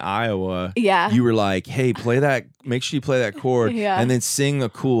live in Iowa, Yeah. you were like, "Hey, play that. Make sure you play that chord, Yeah. and then sing a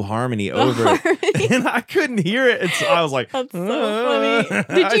cool harmony over it." And I couldn't hear it, and so I was like, That's so funny.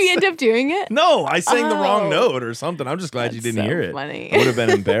 Did you end up doing it? No, I sang the wrong Oh. note or something. I'm just glad you That's didn't so hear it. funny. I would have been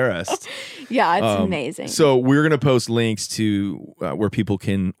embarrassed. Yeah, it's amazing. So we're gonna post links to where people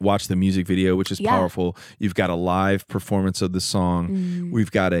can watch the music video, which is Yeah. powerful. You've got a live performance of the song.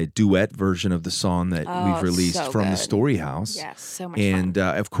 We've got a duet version of the song that we've released so from the good. Story House. Yes, so much And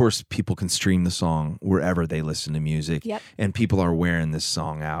fun. of course, people can stream the song wherever they listen to music. Yep. And people are wearing this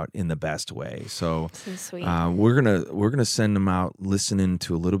song out in the best way. So, So sweet. we're gonna send them out listening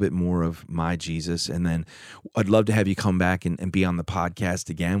to a little bit more of My Jesus, and then I'd love to have you come back and be on the podcast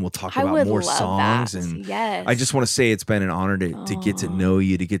again. We'll talk I about would more love songs, that. and Yes. I just want to say it's been an honor to get to know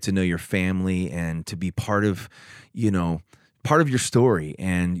you, to get to know your family, and to be part of your story.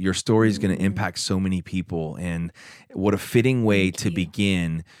 And your story is going to impact so many people. And what a fitting way to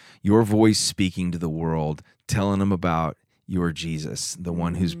begin your voice speaking to the world, telling them about your Jesus, the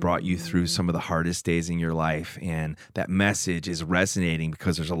one who's brought you through some of the hardest days in your life. And that message is resonating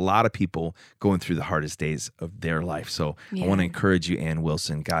because there's a lot of people going through the hardest days of their life. So I want to encourage you, Ann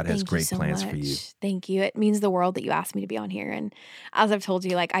Wilson. God has Thank you great so plans for you. much. Thank you. It means the world that you asked me to be on here. And as I've told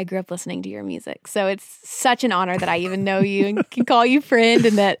you, I grew up listening to your music. So it's such an honor that I even know you and can call you friend,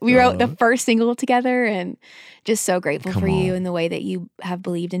 and that we wrote the first single together, and just so grateful for you and the way that you have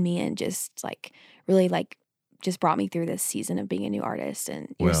believed in me, and just really just brought me through this season of being a new artist.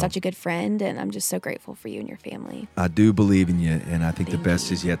 And you're such a good friend, and I'm just so grateful for you and your family. I do believe in you, and I think the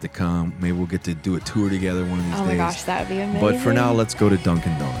best is yet to come. Maybe we'll get to do a tour together one of these days. Oh my gosh, that would be amazing. But for now, let's go to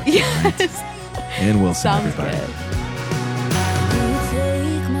Dunkin' Donuts. Yes. And Wilson, Sounds everybody. good. You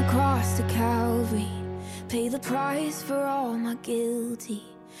take my cross to Calvary, pay the price for all my guilty.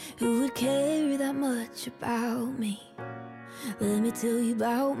 Who would care that much about me? Let me tell you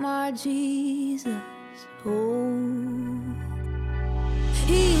about my Jesus. Oh,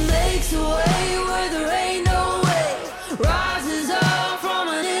 He makes a way where there ain't no way, rises up from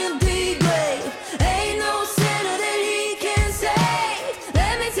an empty grave. Ain't no sinner that He can save.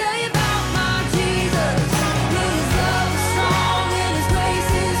 Let me tell you about my Jesus. His love is strong and His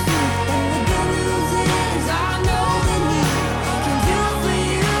grace is free. And the good news is I know that He can do for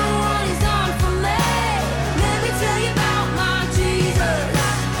you what He's done for me. Let me tell you about my Jesus.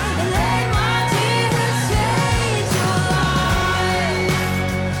 And let my Jesus change your life.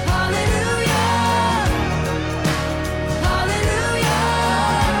 Hallelujah. Hallelujah.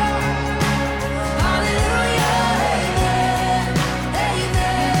 Hallelujah. Amen.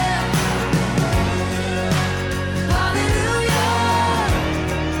 Amen. Hallelujah.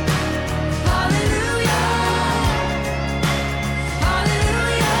 Hallelujah.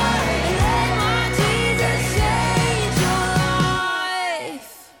 Hallelujah. And let my Jesus change your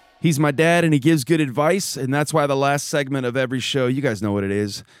life. He's my dad, and he gives good advice, and that's why the last segment of every show, you guys know what it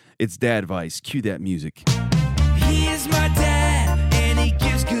is. It's Dad Advice. Cue that music. He is my dad, and he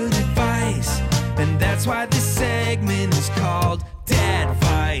gives good advice, and that's why this segment is called Dad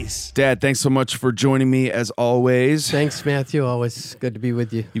Advice. Dad, thanks so much for joining me as always. Thanks, Matthew. Always good to be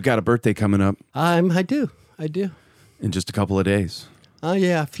with you. You've got a birthday coming up I do. in just a couple of days. Oh,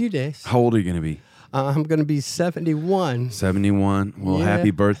 yeah, a few days. How old are you going to be? I'm going to be 71. 71. Well, Yeah.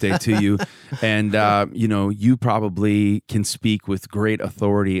 happy birthday to you. And, you probably can speak with great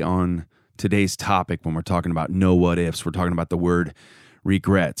authority on today's topic when we're talking about no what ifs. We're talking about the word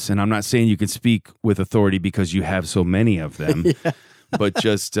regrets. And I'm not saying you can speak with authority because you have so many of them, but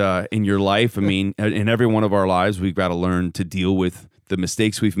just in your life, I mean, in every one of our lives, we've got to learn to deal with the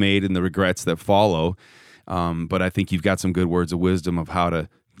mistakes we've made and the regrets that follow. But I think you've got some good words of wisdom of how to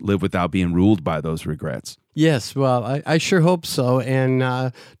live without being ruled by those regrets. Yes, well, I sure hope so. And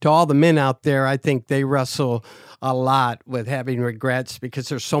to all the men out there, I think they wrestle a lot with having regrets because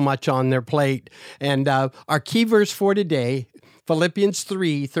there's so much on their plate. And our key verse for today, Philippians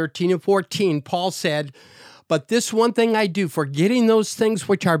 3:13 and 14, Paul said, "But this one thing I do, forgetting those things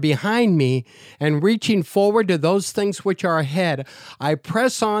which are behind me and reaching forward to those things which are ahead, I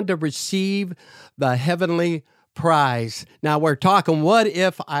press on to receive the heavenly prize." Now we're talking, what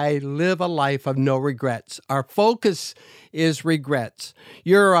if I live a life of no regrets? Our focus is regrets.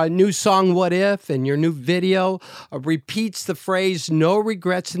 Your new song, What If, and your new video repeats the phrase, no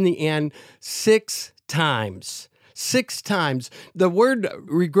regrets in the end, 6 times. 6 times. The word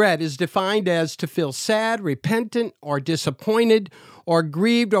regret is defined as to feel sad, repentant, or disappointed, or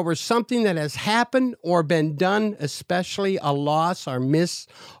grieved over something that has happened or been done, especially a loss or missed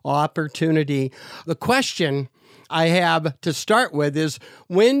opportunity. The question I have to start with is,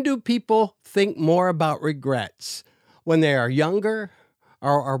 when do people think more about regrets? When they are younger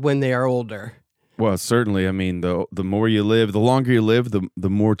or when they are older? Well, certainly. I mean, the more you live, the longer you live, the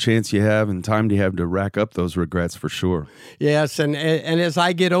more chance you have and time you have to rack up those regrets for sure. Yes, and as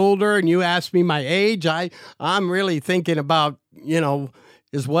I get older and you ask me my age, I'm really thinking about,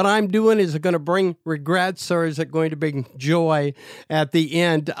 is what I'm doing, is it going to bring regrets or is it going to bring joy at the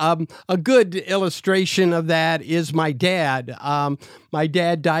end? A good illustration of that is my dad. My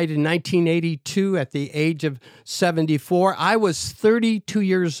dad died in 1982 at the age of 74. I was 32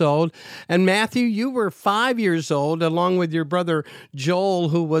 years old. And Matthew, you were 5 years old, along with your brother Joel,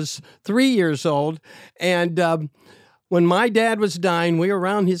 who was 3 years old. And when my dad was dying, we were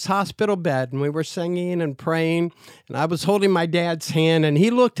around his hospital bed and we were singing and praying. And I was holding my dad's hand and he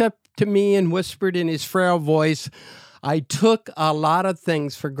looked up to me and whispered in his frail voice, "I took a lot of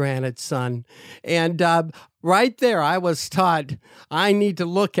things for granted, son." And right there, I was taught I need to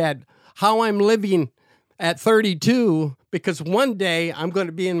look at how I'm living at 32, because one day I'm going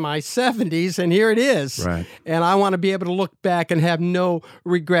to be in my 70s, and here it is. Right. And I want to be able to look back and have no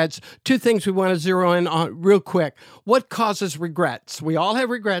regrets. 2 things we want to zero in on real quick. What causes regrets? We all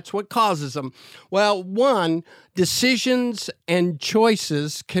have regrets. What causes them? Well, 1, decisions and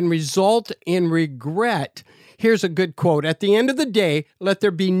choices can result in regret. Here's a good quote. "At the end of the day, let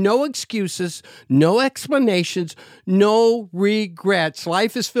there be no excuses, no explanations, no regrets.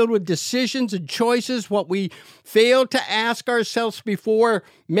 Life is filled with decisions and choices. What we fail to ask ourselves before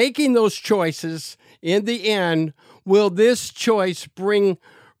making those choices, in the end, will this choice bring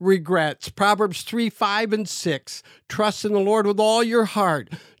regrets?" Proverbs 3:5-6. "Trust in the Lord with all your heart.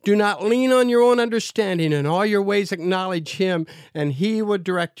 Do not lean on your own understanding. In all your ways acknowledge him, and he will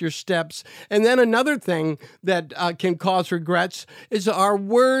direct your steps." And then another thing that can cause regrets is our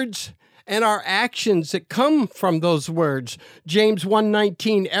words and our actions that come from those words. James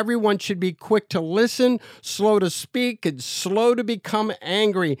 1:19, "Everyone should be quick to listen, slow to speak, and slow to become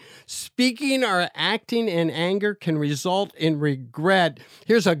angry." Speaking or acting in anger can result in regret.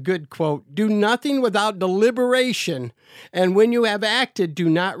 Here's a good quote. "Do nothing without deliberation, and when you have acted, do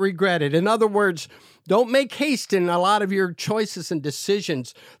not regret it." In other words, don't make haste in a lot of your choices and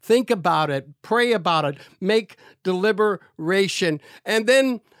decisions. Think about it, pray about it, make deliberation. And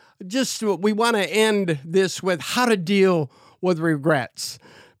then we want to end this with how to deal with regrets.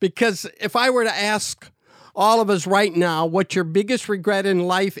 Because if I were to ask all of us right now what your biggest regret in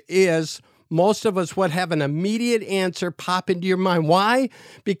life is, most of us would have an immediate answer pop into your mind. Why?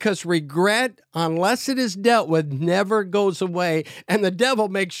 Because regret, unless it is dealt with, never goes away. And the devil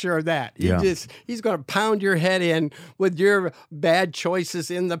makes sure of that. Yeah. He's going to pound your head in with your bad choices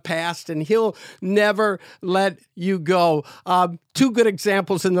in the past, and he'll never let you go. 2 good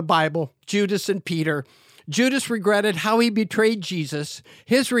examples in the Bible, Judas and Peter. Judas regretted how he betrayed Jesus.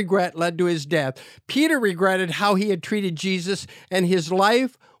 His regret led to his death. Peter regretted how he had treated Jesus, and his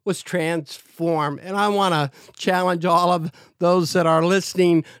life was transformed. And I want to challenge all of those that are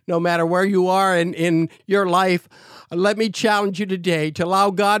listening, no matter where you are in your life. Let me challenge you today to allow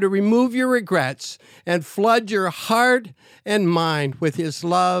God to remove your regrets and flood your heart and mind with his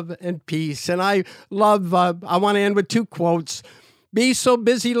love and peace. And I want to end with 2 quotes. "Be so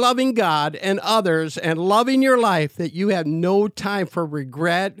busy loving God and others and loving your life that you have no time for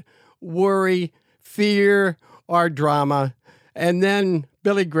regret, worry, fear, or drama." And then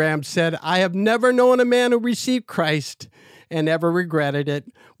Billy Graham said, "I have never known a man who received Christ and ever regretted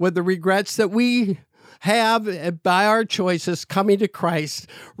it." With the regrets that we have by our choices, coming to Christ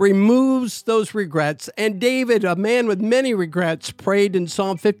removes those regrets. And David, a man with many regrets, prayed in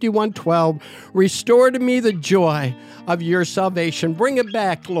Psalm 51:12, "Restore to me the joy of your salvation." Bring it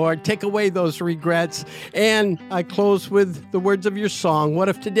back, Lord. Take away those regrets. And I close with the words of your song. "What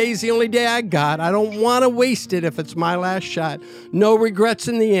if today's the only day I got? I don't want to waste it if it's my last shot. No regrets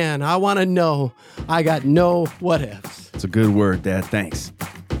in the end. I want to know I got no what ifs." It's a good word, Dad. Thanks.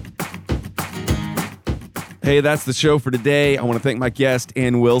 Hey, that's the show for today. I want to thank my guest,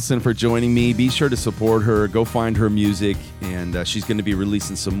 Ann Wilson, for joining me. Be sure to support her. Go find her music. And she's going to be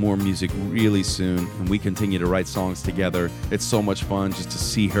releasing some more music really soon. And we continue to write songs together. It's so much fun just to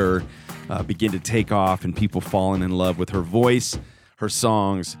see her begin to take off and people falling in love with her voice, her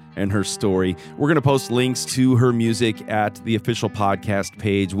songs, and her story. We're going to post links to her music at the official podcast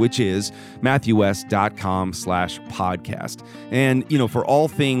page, which is MatthewWest.com/podcast. And, for all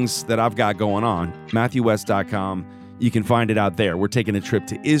things that I've got going on, MatthewWest.com, you can find it out there. We're taking a trip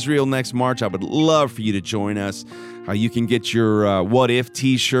to Israel next March. I would love for you to join us. You can get your What If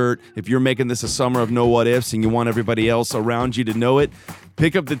t-shirt. If you're making this a summer of no what ifs and you want everybody else around you to know it,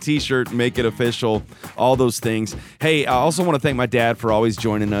 pick up the t-shirt, make it official, all those things. Hey, I also want to thank my dad for always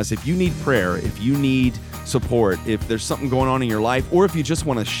joining us. If you need prayer, if you need support, if there's something going on in your life, or if you just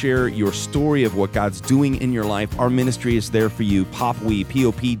want to share your story of what God's doing in your life, our ministry is there for you. Popwe,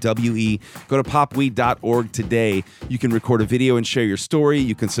 Popwe. Go to popwe.org today. You can record a video and share your story.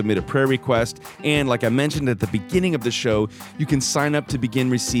 You can submit a prayer request. And like I mentioned at the beginning of the show, you can sign up to begin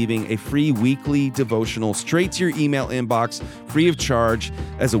receiving a free weekly devotional straight to your email inbox, free of charge,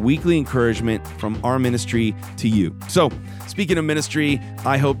 as a weekly encouragement from our ministry to you. So, speaking of ministry,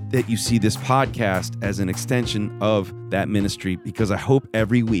 I hope that you see this podcast as an extension of that ministry, because I hope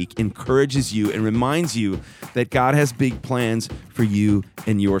every week encourages you and reminds you that God has big plans for you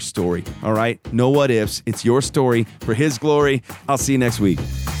and your story. All right? No what ifs. It's your story for His glory. I'll see you next week. Well,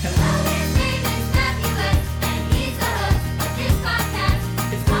 his name is Matthew West, and he's the host of this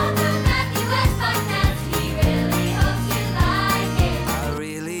podcast. It's called the Matthew West Podcast. He really hopes you like it. I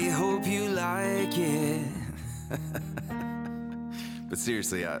really hope you like it. But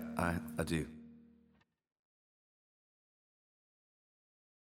seriously, I do.